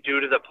 obviously, due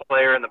to the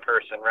player and the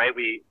person, right?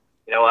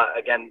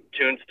 Again,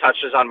 Toons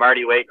touches on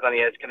Marty Wakeland. He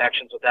has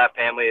connections with that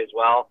family as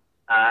well.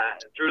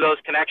 Through those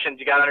connections,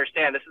 you got to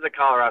understand this is a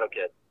Colorado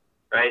kid,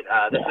 right?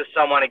 This is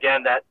someone,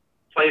 again, that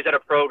plays at a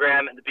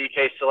program in the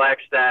BK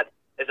Selects that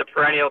is a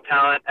perennial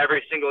talent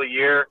every single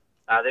year.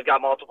 They've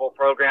got multiple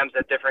programs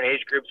at different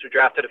age groups. We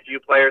drafted a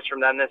few players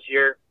from them this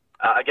year.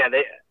 Again,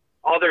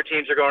 all their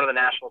teams are going to the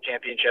national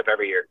championship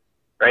every year,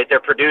 right? They're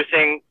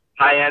producing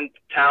high-end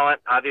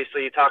talent.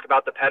 Obviously, you talk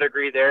about the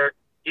pedigree there.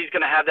 He's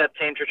going to have that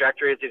same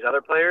trajectory as these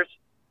other players.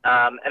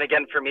 And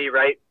again, for me,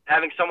 right,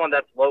 having someone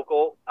that's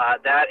local,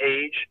 that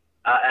age,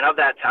 and of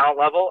that talent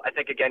level, I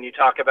think, again, you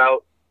talk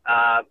about,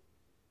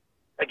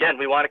 again,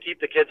 we want to keep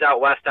the kids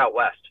out west,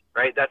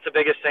 right? That's the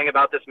biggest thing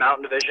about this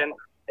Mountain Division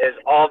is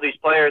all these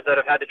players that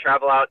have had to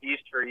travel out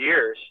east for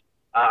years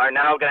are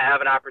now going to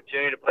have an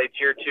opportunity to play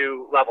Tier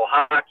 2 level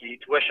hockey,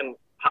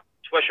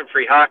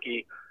 tuition-free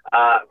hockey,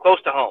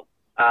 close to home.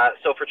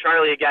 So for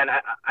Charlie, again,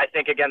 I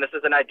think, again, this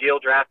is an ideal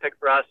draft pick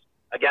for us.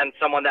 Again,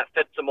 someone that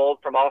fits the mold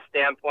from all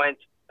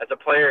standpoints as a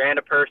player and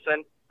a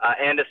person,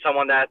 and as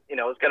someone that, is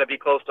going to be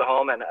close to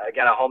home and,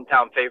 again, a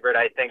hometown favorite,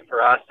 I think,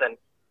 for us. And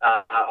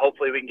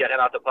hopefully we can get him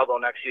out to Pueblo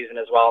next season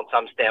as well in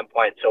some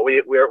standpoint. So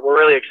we're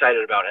really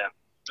excited about him.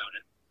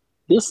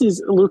 This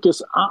is,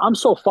 Lucas, I'm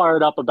so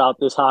fired up about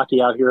this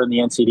hockey out here in the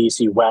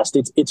NCDC West.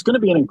 It's going to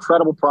be an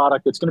incredible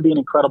product. It's going to be an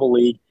incredible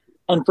league.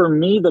 And for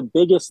me, the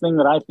biggest thing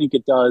that I think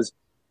it does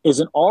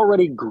is an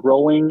already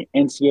growing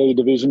NCAA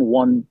Division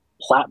I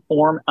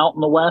platform out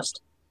in the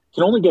West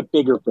can only get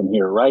bigger from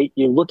here, right?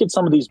 You look at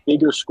some of these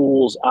bigger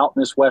schools out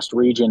in this West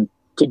region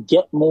to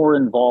get more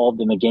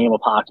involved in the game of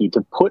hockey,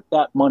 to put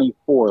that money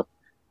forth,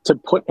 to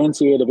put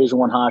NCAA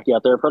Division I hockey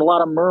out there. I've heard a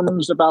lot of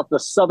murmurs about the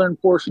southern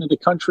portion of the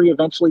country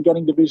eventually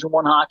getting Division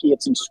I hockey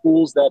at some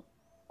schools that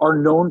are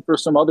known for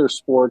some other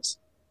sports.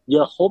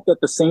 You hope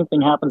that the same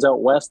thing happens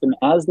out west. And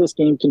as this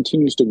game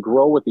continues to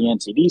grow with the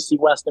NCDC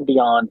West and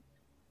beyond,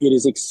 it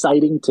is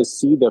exciting to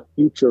see the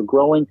future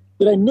growing.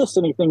 Did I miss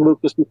anything,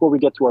 Lucas, before we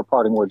get to our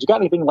parting words? You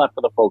got anything left for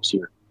the folks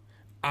here?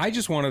 I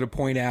just wanted to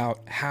point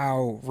out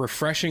how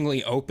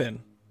refreshingly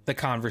open the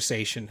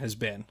conversation has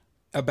been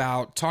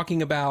about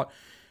talking about,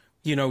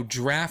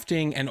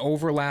 drafting and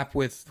overlap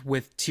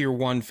with Tier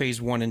 1,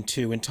 Phase 1 and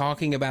 2, and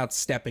talking about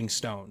stepping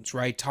stones,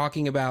 right?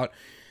 Talking about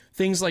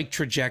things like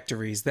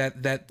trajectories,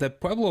 that the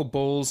Pueblo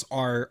Bulls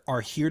are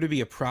here to be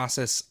a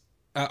process,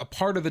 a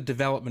part of the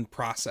development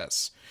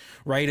process,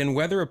 right? And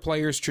whether a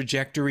player's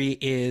trajectory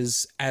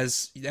is,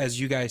 as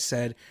you guys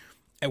said,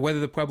 whether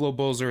the Pueblo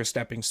Bulls are a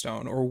stepping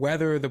stone, or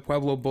whether the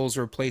Pueblo Bulls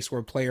are a place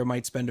where a player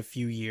might spend a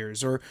few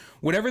years, or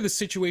whatever the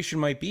situation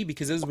might be,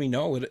 because as we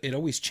know, it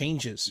always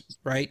changes,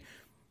 right?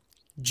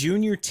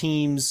 Junior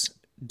teams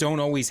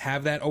don't always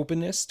have that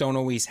openness, don't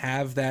always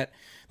have that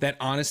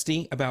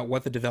honesty about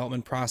what the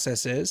development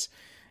process is.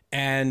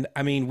 And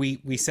I mean,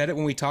 we said it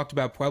when we talked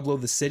about Pueblo,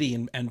 the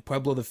city, and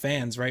Pueblo, the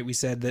fans, right? We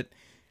said that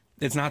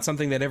it's not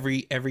something that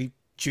every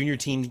junior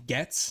team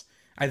gets.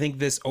 I think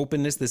this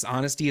openness, this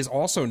honesty is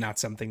also not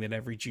something that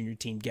every junior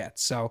team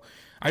gets. So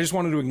I just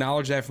wanted to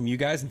acknowledge that from you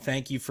guys and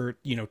thank you for,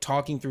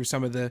 talking through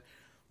some of the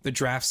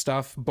draft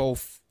stuff,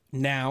 both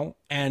now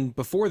and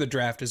before the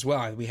draft as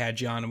well. We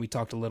had you on and we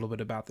talked a little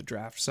bit about the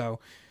draft. So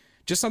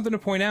just something to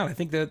point out. I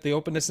think that the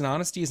openness and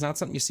honesty is not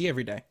something you see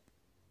every day.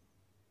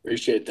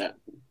 Appreciate that.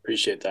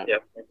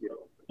 Yep. Thank you.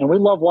 And we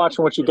love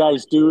watching what you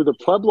guys do. The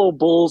Pueblo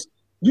Bulls.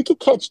 You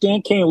could catch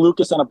Dan K and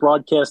Lucas on a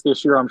broadcast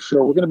this year, I'm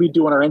sure. We're going to be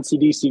doing our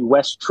NCDC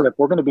West trip.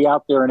 We're going to be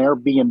out there in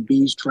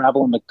Airbnbs,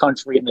 traveling the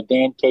country in the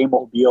Dan K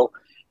mobile.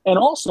 And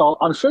also,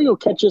 I'm sure you'll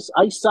catch us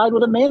ice side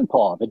with a man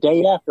paw the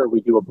day after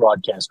we do a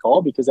broadcast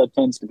call, because that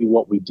tends to be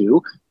what we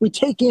do. We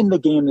take in the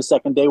game the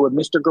second day with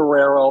Mr.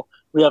 Guerrero.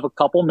 We have a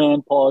couple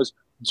man paws.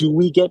 Do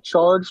we get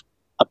charged?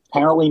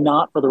 Apparently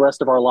not for the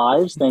rest of our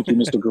lives. Thank you,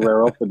 Mr.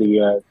 Guerrero, for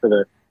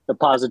the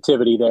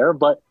positivity there.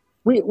 But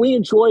we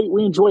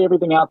enjoy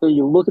everything out there.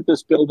 You look at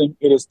this building;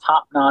 it is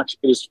top notch.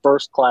 It is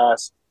first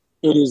class.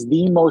 It is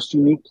the most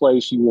unique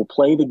place you will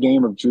play the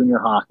game of junior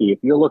hockey. If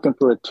you're looking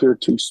for a tier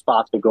 2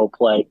 spot to go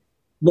play,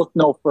 look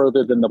no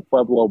further than the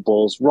Pueblo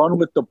Bulls. Run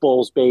with the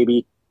Bulls,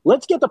 baby.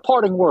 Let's get the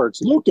parting words.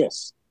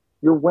 Lucas,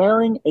 you're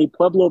wearing a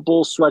Pueblo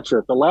Bulls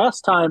sweatshirt. The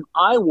last time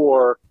I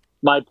wore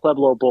my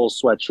Pueblo Bulls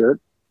sweatshirt,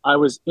 I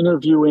was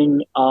interviewing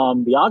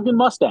the Ogden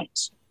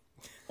Mustangs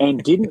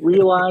and didn't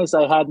realize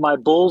I had my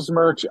Bulls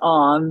merch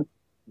on.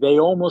 They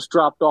almost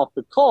dropped off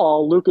the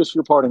call. Lucas,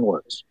 your parting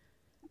words.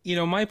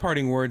 My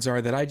parting words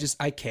are that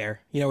I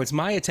care. It's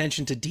my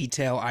attention to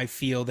detail, I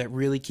feel, that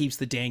really keeps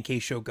the Dan K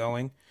Show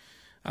going.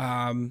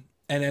 And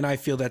I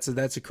feel that's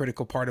a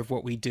critical part of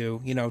what we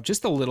do.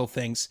 Just the little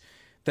things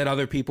that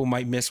other people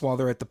might miss while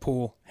they're at the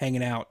pool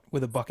hanging out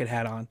with a bucket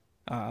hat on.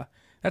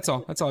 That's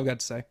all I've got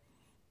to say.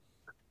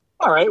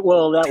 All right.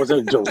 Well, that was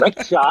a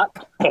direct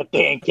shot at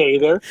Dan K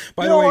there.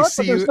 By the way,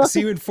 see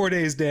you in 4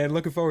 days, Dan.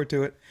 Looking forward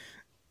to it.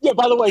 Yeah,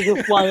 by the way,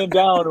 you're flying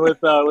down with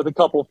a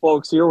couple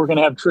folks here. We're going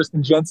to have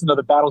Tristan Jensen of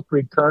the Battle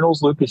Creek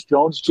Colonels, Lucas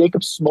Jones,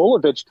 Jacob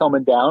Smolovich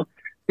coming down.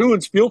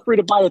 Dudes, feel free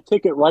to buy a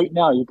ticket right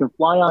now. You can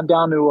fly on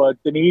down to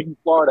Dunedin,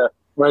 Florida,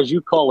 or as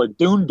you call it,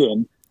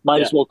 Dunedin.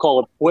 Might as well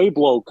call it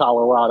Pueblo,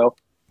 Colorado.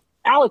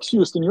 Alex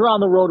Houston, you're on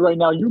the road right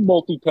now. You're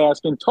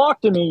multitasking. Talk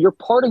to me. Your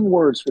parting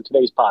words for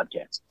today's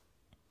podcast.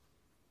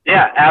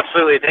 Yeah,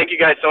 absolutely. Thank you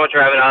guys so much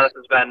for having on. This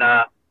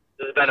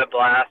has been a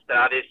blast. And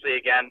obviously,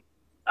 again,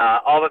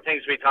 all the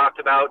things we talked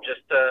about,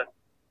 just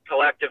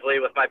collectively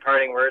with my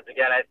parting words.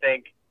 Again, I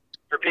think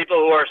for people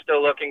who are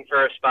still looking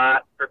for a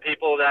spot, for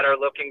people that are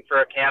looking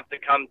for a camp to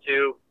come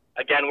to,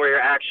 again, where you're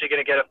actually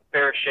going to get a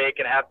fair shake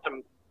and have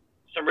some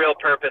real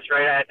purpose,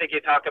 right? I think you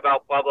talk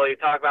about Pueblo, you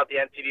talk about the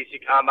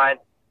NCDC Combine.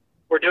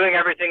 We're doing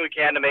everything we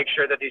can to make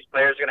sure that these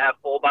players are going to have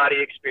full body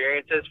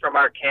experiences from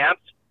our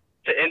camps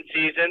to in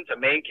season to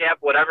main camp,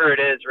 whatever it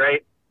is,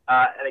 right?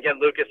 And again,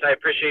 Lucas, I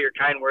appreciate your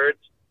kind words.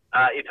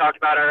 You talked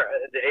about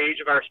the age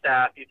of our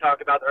staff. You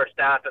talk about our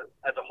staff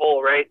as a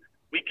whole, right?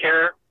 We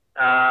care,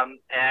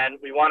 and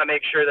we want to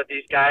make sure that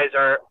these guys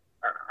are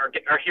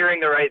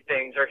hearing the right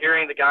things, are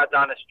hearing the God's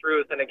honest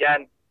truth. And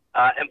again,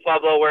 in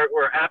Pueblo,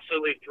 we're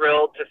absolutely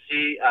thrilled to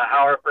see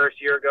how our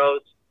first year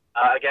goes.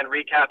 Again,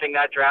 recapping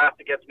that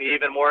draft, it gets me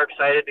even more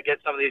excited to get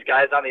some of these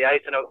guys on the ice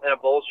in a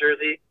Bulls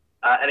jersey.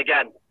 And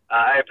again,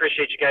 I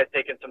appreciate you guys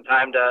taking some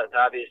time to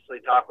obviously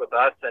talk with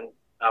us, and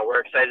we're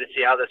excited to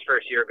see how this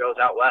first year goes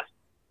out west.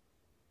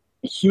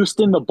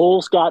 Houston, the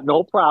Bulls got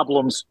no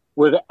problems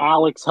with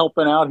Alex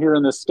helping out here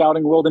in the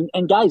scouting world.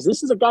 And guys,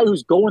 this is a guy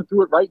who's going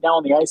through it right now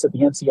on the ice at the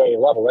NCAA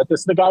level, right? This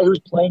is the guy who's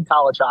playing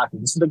college hockey.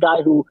 This is the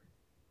guy who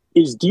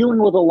is dealing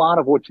with a lot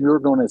of what you're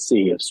going to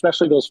see,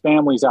 especially those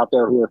families out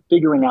there who are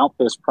figuring out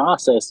this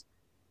process.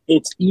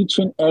 It's each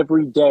and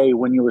every day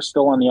when you were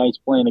still on the ice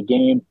playing a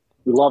game.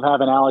 We love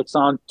having Alex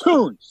on.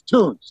 Tunes.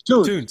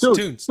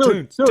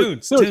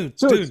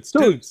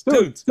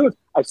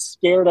 I've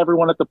scared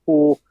everyone at the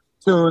pool.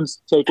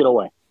 Tunes, take it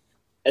away.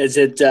 Is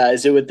it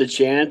with the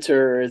chant,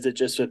 or is it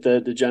just with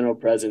the general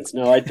presence?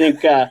 No, I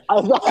think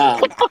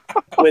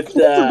with this is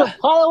the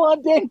Pile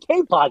on Dan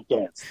K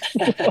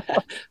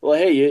podcast. Well,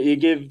 hey, you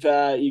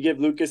give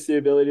Lucas the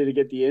ability to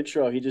get the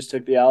intro. He just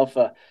took the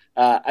alpha.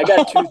 I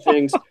got two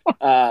things.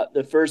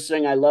 The first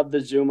thing, I love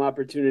the Zoom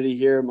opportunity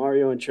here.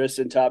 Mario and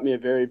Tristan taught me a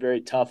very,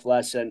 very tough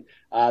lesson.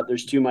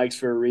 There's two mics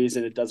for a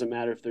reason. It doesn't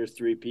matter if there's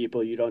three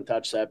people. You don't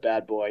touch that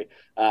bad boy.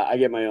 I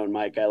get my own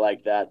mic. I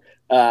like that.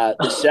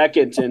 The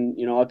second, and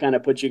I'll kind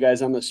of put you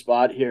guys on the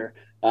spot here.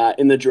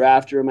 In the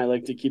draft room, I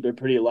like to keep it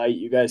pretty light.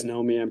 You guys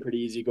know me. I'm a pretty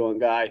easygoing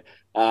guy.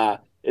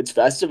 It's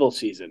festival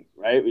season,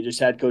 right? We just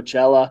had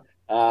Coachella.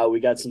 We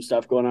got some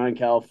stuff going on in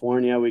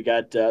California. We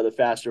got the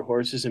faster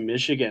horses in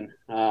Michigan.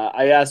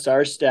 I asked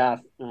our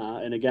staff,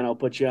 and again, I'll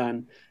put you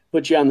on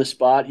the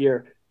spot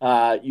here.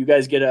 You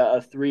guys get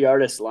a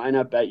 3-artist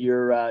lineup at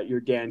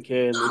your Dan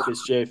K and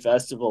Lucas J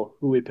festival.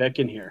 Who we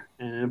picking here?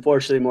 And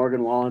unfortunately,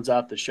 Morgan Wallen's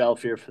off the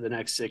shelf here for the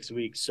next 6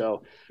 weeks.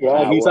 So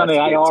yeah, he's on the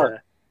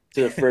IR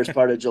to the first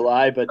part of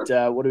July. But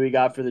what do we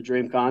got for the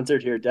dream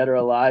concert here? Dead or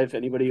alive?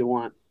 Anybody you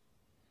want?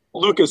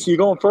 Lucas, you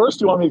going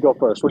first? You want me to go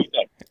first? What do you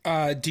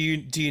think?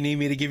 Do you need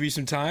me to give you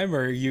some time,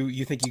 or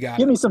you think you got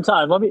Give me some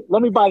time. Let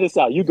me buy this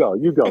out. You go.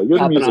 You're the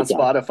Hopping music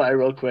on guy. Spotify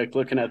real quick,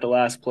 looking at the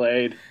last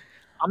played.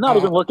 I'm not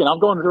even looking. I'm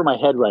going through my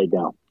head right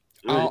now.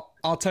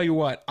 I'll tell you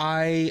what.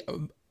 I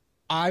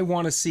I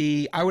want to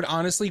see, I would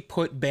honestly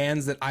put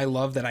bands that I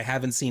love that I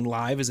haven't seen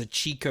live as a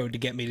cheat code to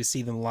get me to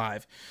see them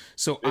live.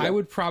 So I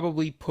would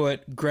probably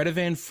put Greta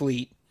Van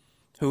Fleet,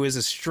 who is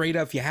a straight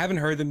up, if you haven't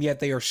heard them yet,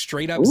 they are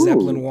straight up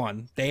Zeppelin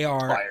 1. They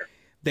are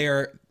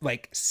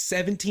like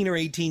 17 or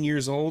 18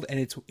 years old, and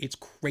it's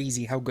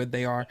crazy how good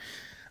they are.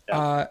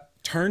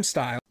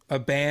 Turnstile, a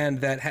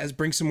band that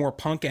brings some more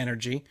punk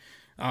energy.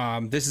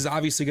 This is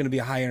obviously going to be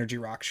a high energy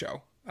rock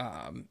show.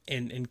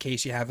 In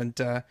case you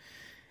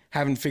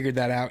haven't figured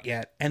that out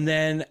yet. And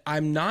then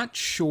I'm not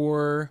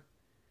sure.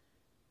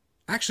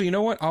 Actually, you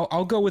know what?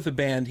 I'll go with a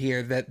band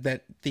here that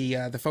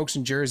the folks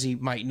in Jersey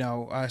might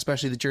know,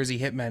 especially the Jersey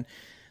Hitmen.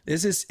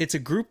 It's a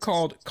group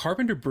called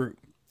Carpenter Brute,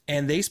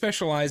 and they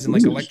specialize in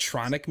like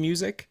electronic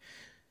music.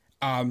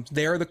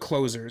 They are the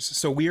closers.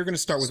 So we are going to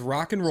start with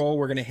rock and roll.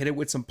 We're going to hit it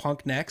with some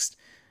punk next,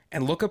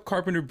 and look up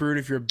Carpenter Brute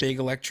if you're a big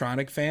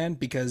electronic fan,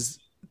 because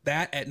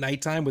that at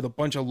nighttime with a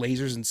bunch of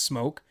lasers and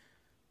smoke,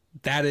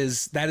 that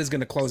is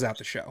going to close out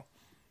the show.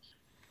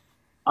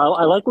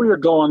 I like where you're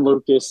going,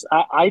 Lucas.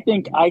 I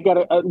think I got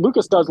to.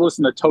 Lucas does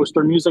listen to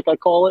toaster music, I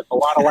call it. A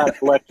lot of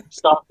electric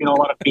stuff, a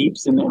lot of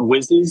beeps and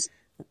whizzes.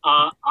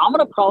 I'm going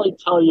to probably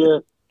tell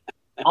you,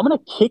 I'm going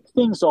to kick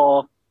things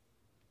off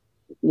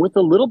with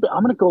a little bit.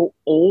 I'm going to go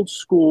old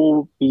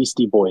school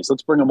Beastie Boys.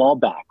 Let's bring them all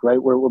back,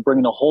 right? We're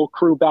bringing the whole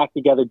crew back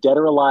together, dead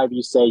or alive.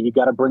 You say you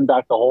got to bring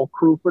back the whole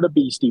crew for the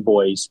Beastie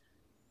Boys.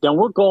 Then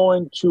we're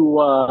going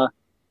to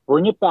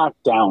bring it back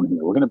down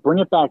here. We're going to bring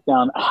it back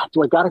down.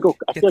 Do I got to go?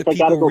 I feel like I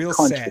got to go real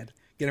country. Sad.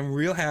 Get them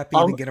real happy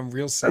and then get them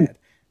real sad.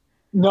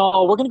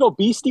 No, we're going to go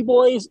Beastie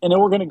Boys, and then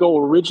we're going to go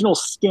original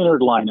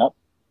Skynyrd lineup,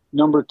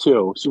 number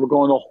 2. So we're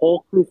going the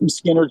whole crew from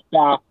Skynyrd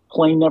back.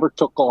 Plane never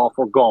took off.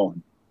 We're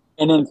going.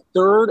 And then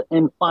third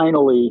and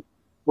finally,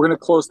 we're going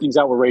to close things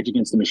out with Rage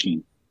Against the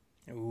Machine.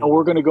 And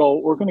we're going to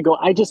go.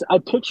 I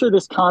picture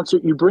this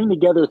concert. You bring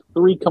together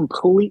 3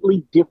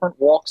 completely different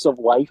walks of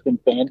life and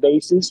fan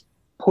bases,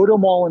 put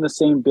them all in the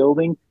same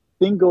building.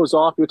 Thing goes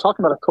off. You're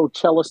talking about a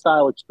Coachella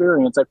style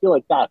experience. I feel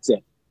like that's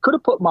it. Could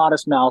have put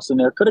Modest Mouse in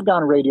there. Could have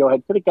gone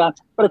Radiohead. Could have gone,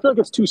 but I feel like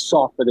it's too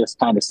soft for this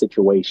kind of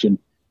situation.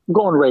 I'm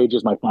going Rage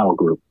as my final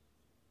group.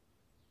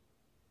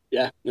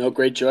 Yeah, no,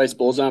 great choice.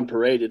 Bulls on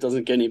Parade. It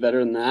doesn't get any better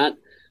than that.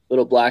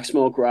 Little Black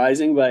Smoke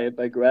Rising by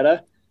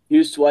Greta.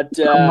 Used what?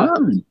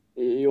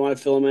 You want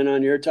to fill them in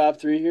on your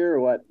top 3 here, or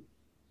what?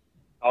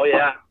 Oh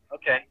yeah.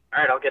 Okay.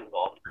 All right. I'll get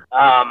involved.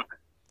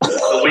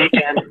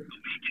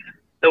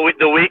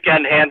 The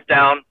Weekend, hands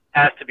down,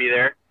 has to be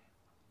there.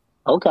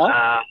 Okay.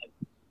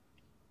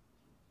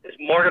 Is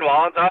Morgan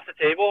Wallen's off the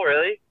table?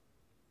 Really?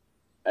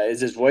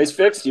 Is his voice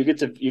fixed? You get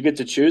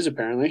to choose.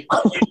 Apparently.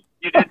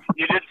 You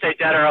did say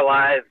dead or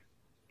alive.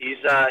 He's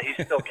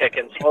still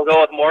kicking. So we'll go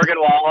with Morgan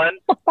Wallen,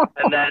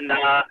 and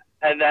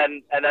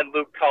then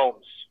Luke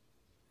Combs.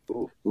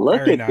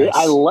 Look at this.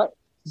 I like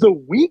The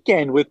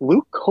Weekend with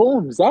Luke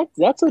Combs.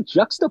 That's a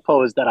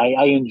juxtapose that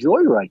I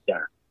enjoy right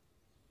there.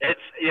 It's,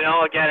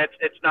 again,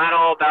 it's not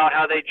all about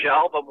how they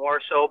gel, but more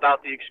so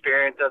about the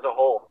experience as a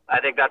whole. I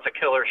think that's a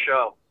killer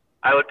show.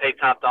 I would pay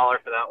top dollar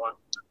for that one.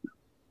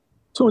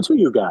 Tunes, who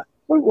you got?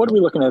 What are we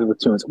looking at with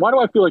Tunes? Why do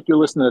I feel like you're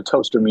listening to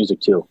toaster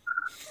music too?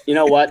 You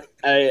know what?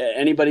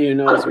 Anybody who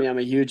knows me, I'm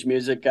a huge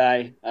music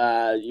guy.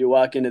 You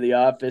walk into the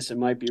office, it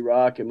might be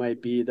rock, it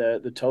might be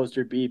the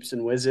toaster beeps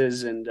and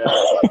whizzes, and a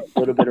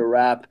little bit of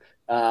rap.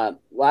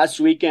 Last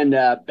weekend,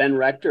 Ben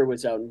Rector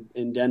was out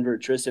in Denver.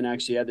 Tristan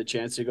actually had the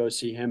chance to go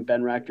see him.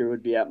 Ben Rector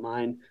would be at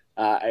mine.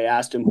 I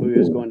asked him who he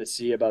was going to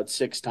see about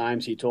 6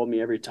 times. He told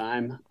me every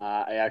time.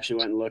 I actually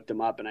went and looked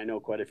him up, and I know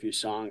quite a few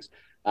songs.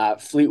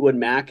 Fleetwood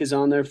Mac is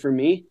on there for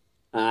me.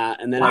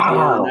 And then at the end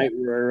of the night,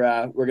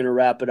 we're going to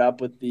wrap it up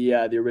with the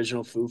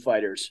original Foo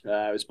Fighters.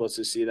 I was supposed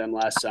to see them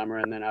last summer,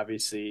 and then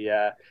obviously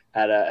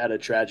had a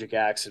tragic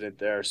accident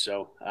there.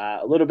 So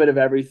a little bit of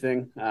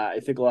everything.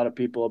 I think a lot of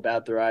people will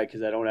bat their eye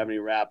because I don't have any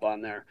rap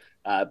on there.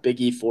 Big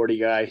E40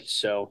 guy,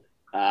 so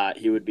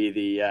he would be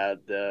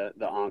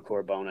the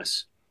encore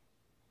bonus.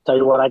 Tell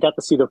you what, I got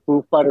to see the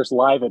Foo Fighters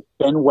live at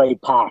Fenway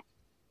Park.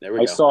 There we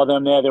go. I saw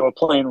them there. They were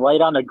playing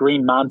right on the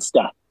Green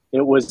Monster.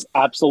 It was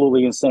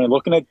absolutely insane.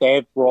 Looking at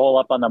Dave roll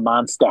up on the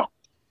Monster.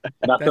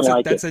 Nothing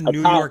like it. That's a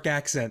New York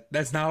accent.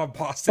 That's not a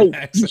Boston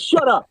accent. You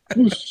shut up.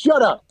 You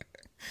shut up.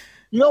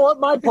 You know what?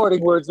 My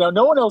parting words now.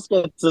 No one else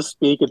gets to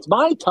speak. It's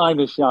my time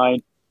to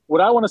shine.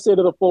 What I want to say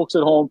to the folks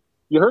at home,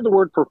 you heard the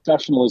word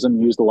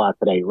professionalism used a lot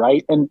today,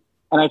 right? And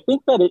I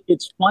think that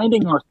it's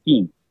finding our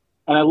theme.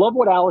 And I love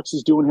what Alex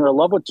is doing here. I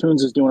love what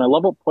Tunes is doing. I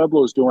love what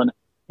Pueblo is doing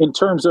in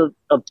terms of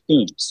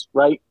themes,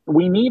 right?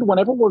 We need,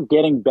 whenever we're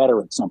getting better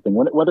at something,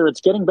 whether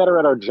it's getting better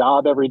at our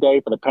job every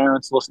day for the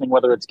parents listening,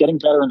 whether it's getting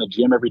better in the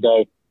gym every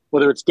day,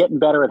 whether it's getting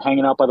better at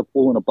hanging out by the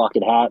pool in a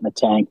bucket hat and a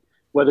tank,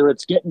 whether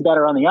it's getting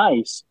better on the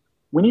ice,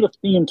 we need a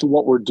theme to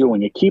what we're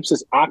doing. It keeps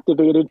us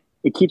activated.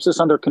 It keeps us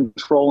under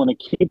control, and it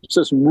keeps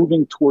us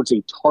moving towards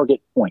a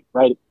target point,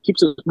 right? It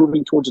keeps us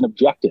moving towards an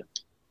objective.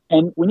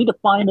 And we need to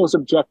find those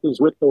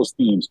objectives with those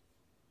themes.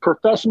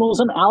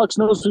 Professionalism, Alex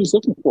knows what he's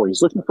looking for.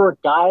 He's looking for a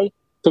guy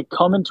to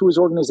come into his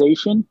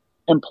organization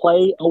and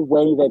play a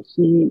way that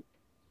he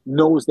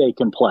knows they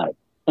can play,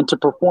 and to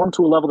perform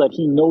to a level that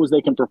he knows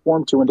they can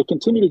perform to, and to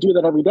continue to do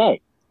that every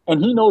day.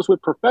 And he knows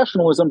with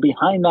professionalism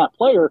behind that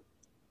player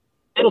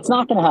that it's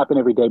not going to happen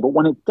every day. But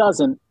when it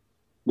doesn't,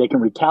 they can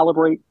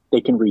recalibrate,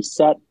 they can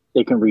reset,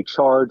 they can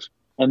recharge,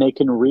 and they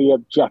can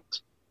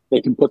re-object.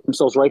 They can put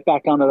themselves right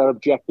back onto that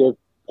objective,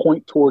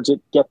 point towards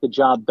it, get the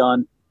job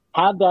done.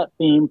 Have that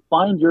theme,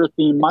 find your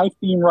theme. My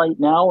theme right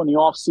now in the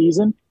off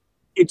season,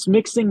 it's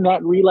mixing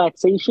that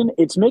relaxation.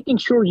 It's making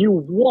sure you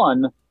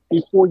won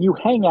before you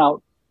hang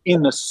out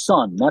in the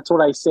sun. That's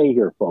what I say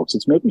here, folks.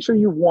 It's making sure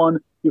you've won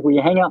before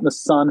you hang out in the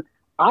sun.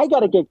 I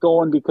got to get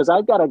going because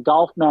I've got a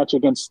golf match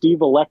against Steve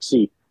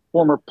Alexi,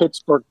 former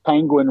Pittsburgh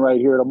Penguin, right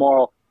here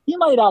tomorrow. He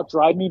might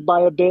outdrive me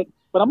by a bit,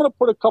 but I'm going to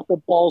put a couple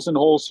balls in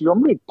holes here. I'm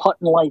going to be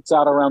putting lights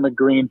out around the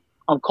green.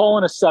 I'm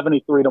calling a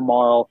 73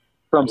 tomorrow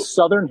from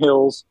Southern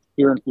Hills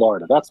here in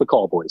Florida. That's the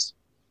call, boys.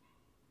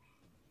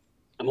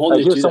 I'm holding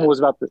I hear someone was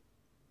about to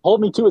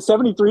hold me to a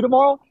 73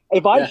 tomorrow.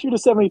 If I shoot a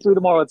 73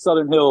 tomorrow at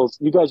Southern Hills,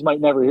 you guys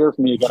might never hear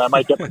from me again. I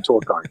might get my tour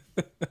card.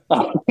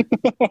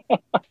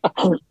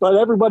 But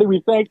everybody,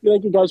 we thank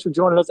you guys for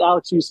joining us.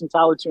 Alex Houston,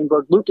 Tyler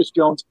Thunberg, Lucas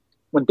Jones.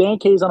 When Dan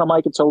K's on a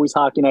mic, it's always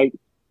hockey night.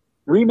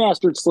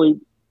 Remastered sleep,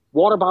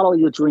 water bottle of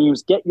your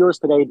dreams. Get yours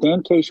today.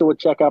 Dan K Show at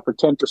checkout for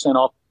 10%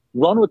 off.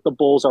 Run with the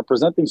Bulls. Our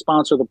presenting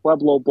sponsor, the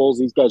Pueblo Bulls.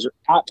 These guys are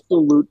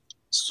absolute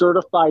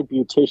certified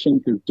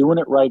beauticians. They're doing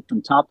it right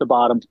from top to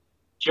bottom.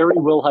 Jerry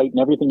Wilhite and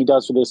everything he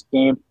does for this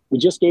game. We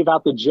just gave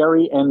out the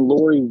Jerry and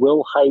Lori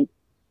Wilhite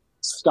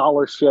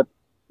scholarship.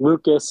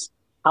 Lucas,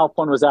 how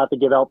fun was that to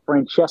give out?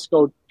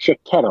 Francesco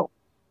Cicchetto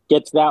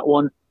gets that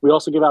one. We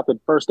also give out the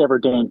first ever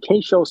Dan K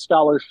Show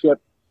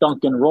scholarship.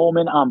 Duncan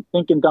Roman, I'm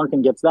thinking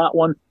Duncan gets that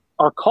one.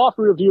 Our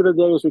coffee review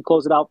today, as we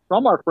close it out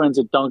from our friends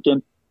at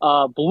Duncan,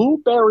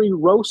 blueberry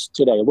roast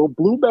today. A little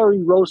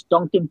blueberry roast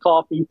Duncan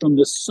coffee from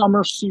the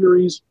summer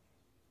series.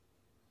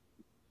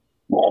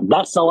 Man,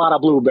 that's a lot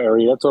of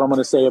blueberry. That's what I'm going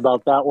to say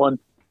about that one.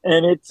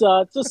 And it's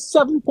a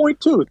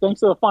 7.2.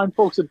 Thanks to the fine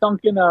folks at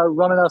Duncan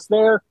running us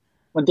there.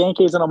 When Dan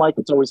K's on a mic,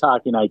 it's always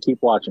hockey night.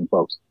 Keep watching,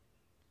 folks.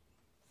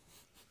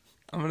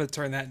 I'm going to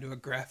turn that into a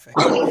graphic.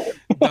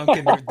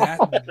 Duncan,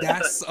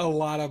 that's a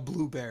lot of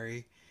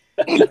blueberry.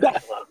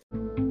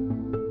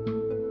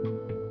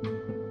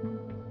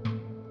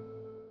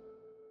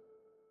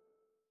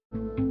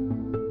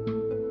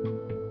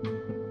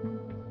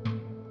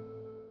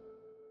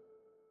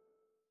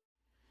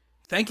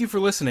 Thank you for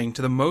listening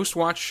to the most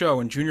watched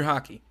show in junior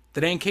hockey, The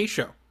Dan K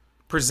Show,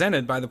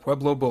 presented by the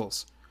Pueblo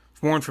Bulls.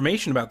 For more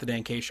information about The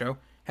Dan K Show,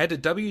 head to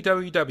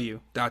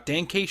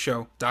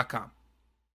www.dankshow.com.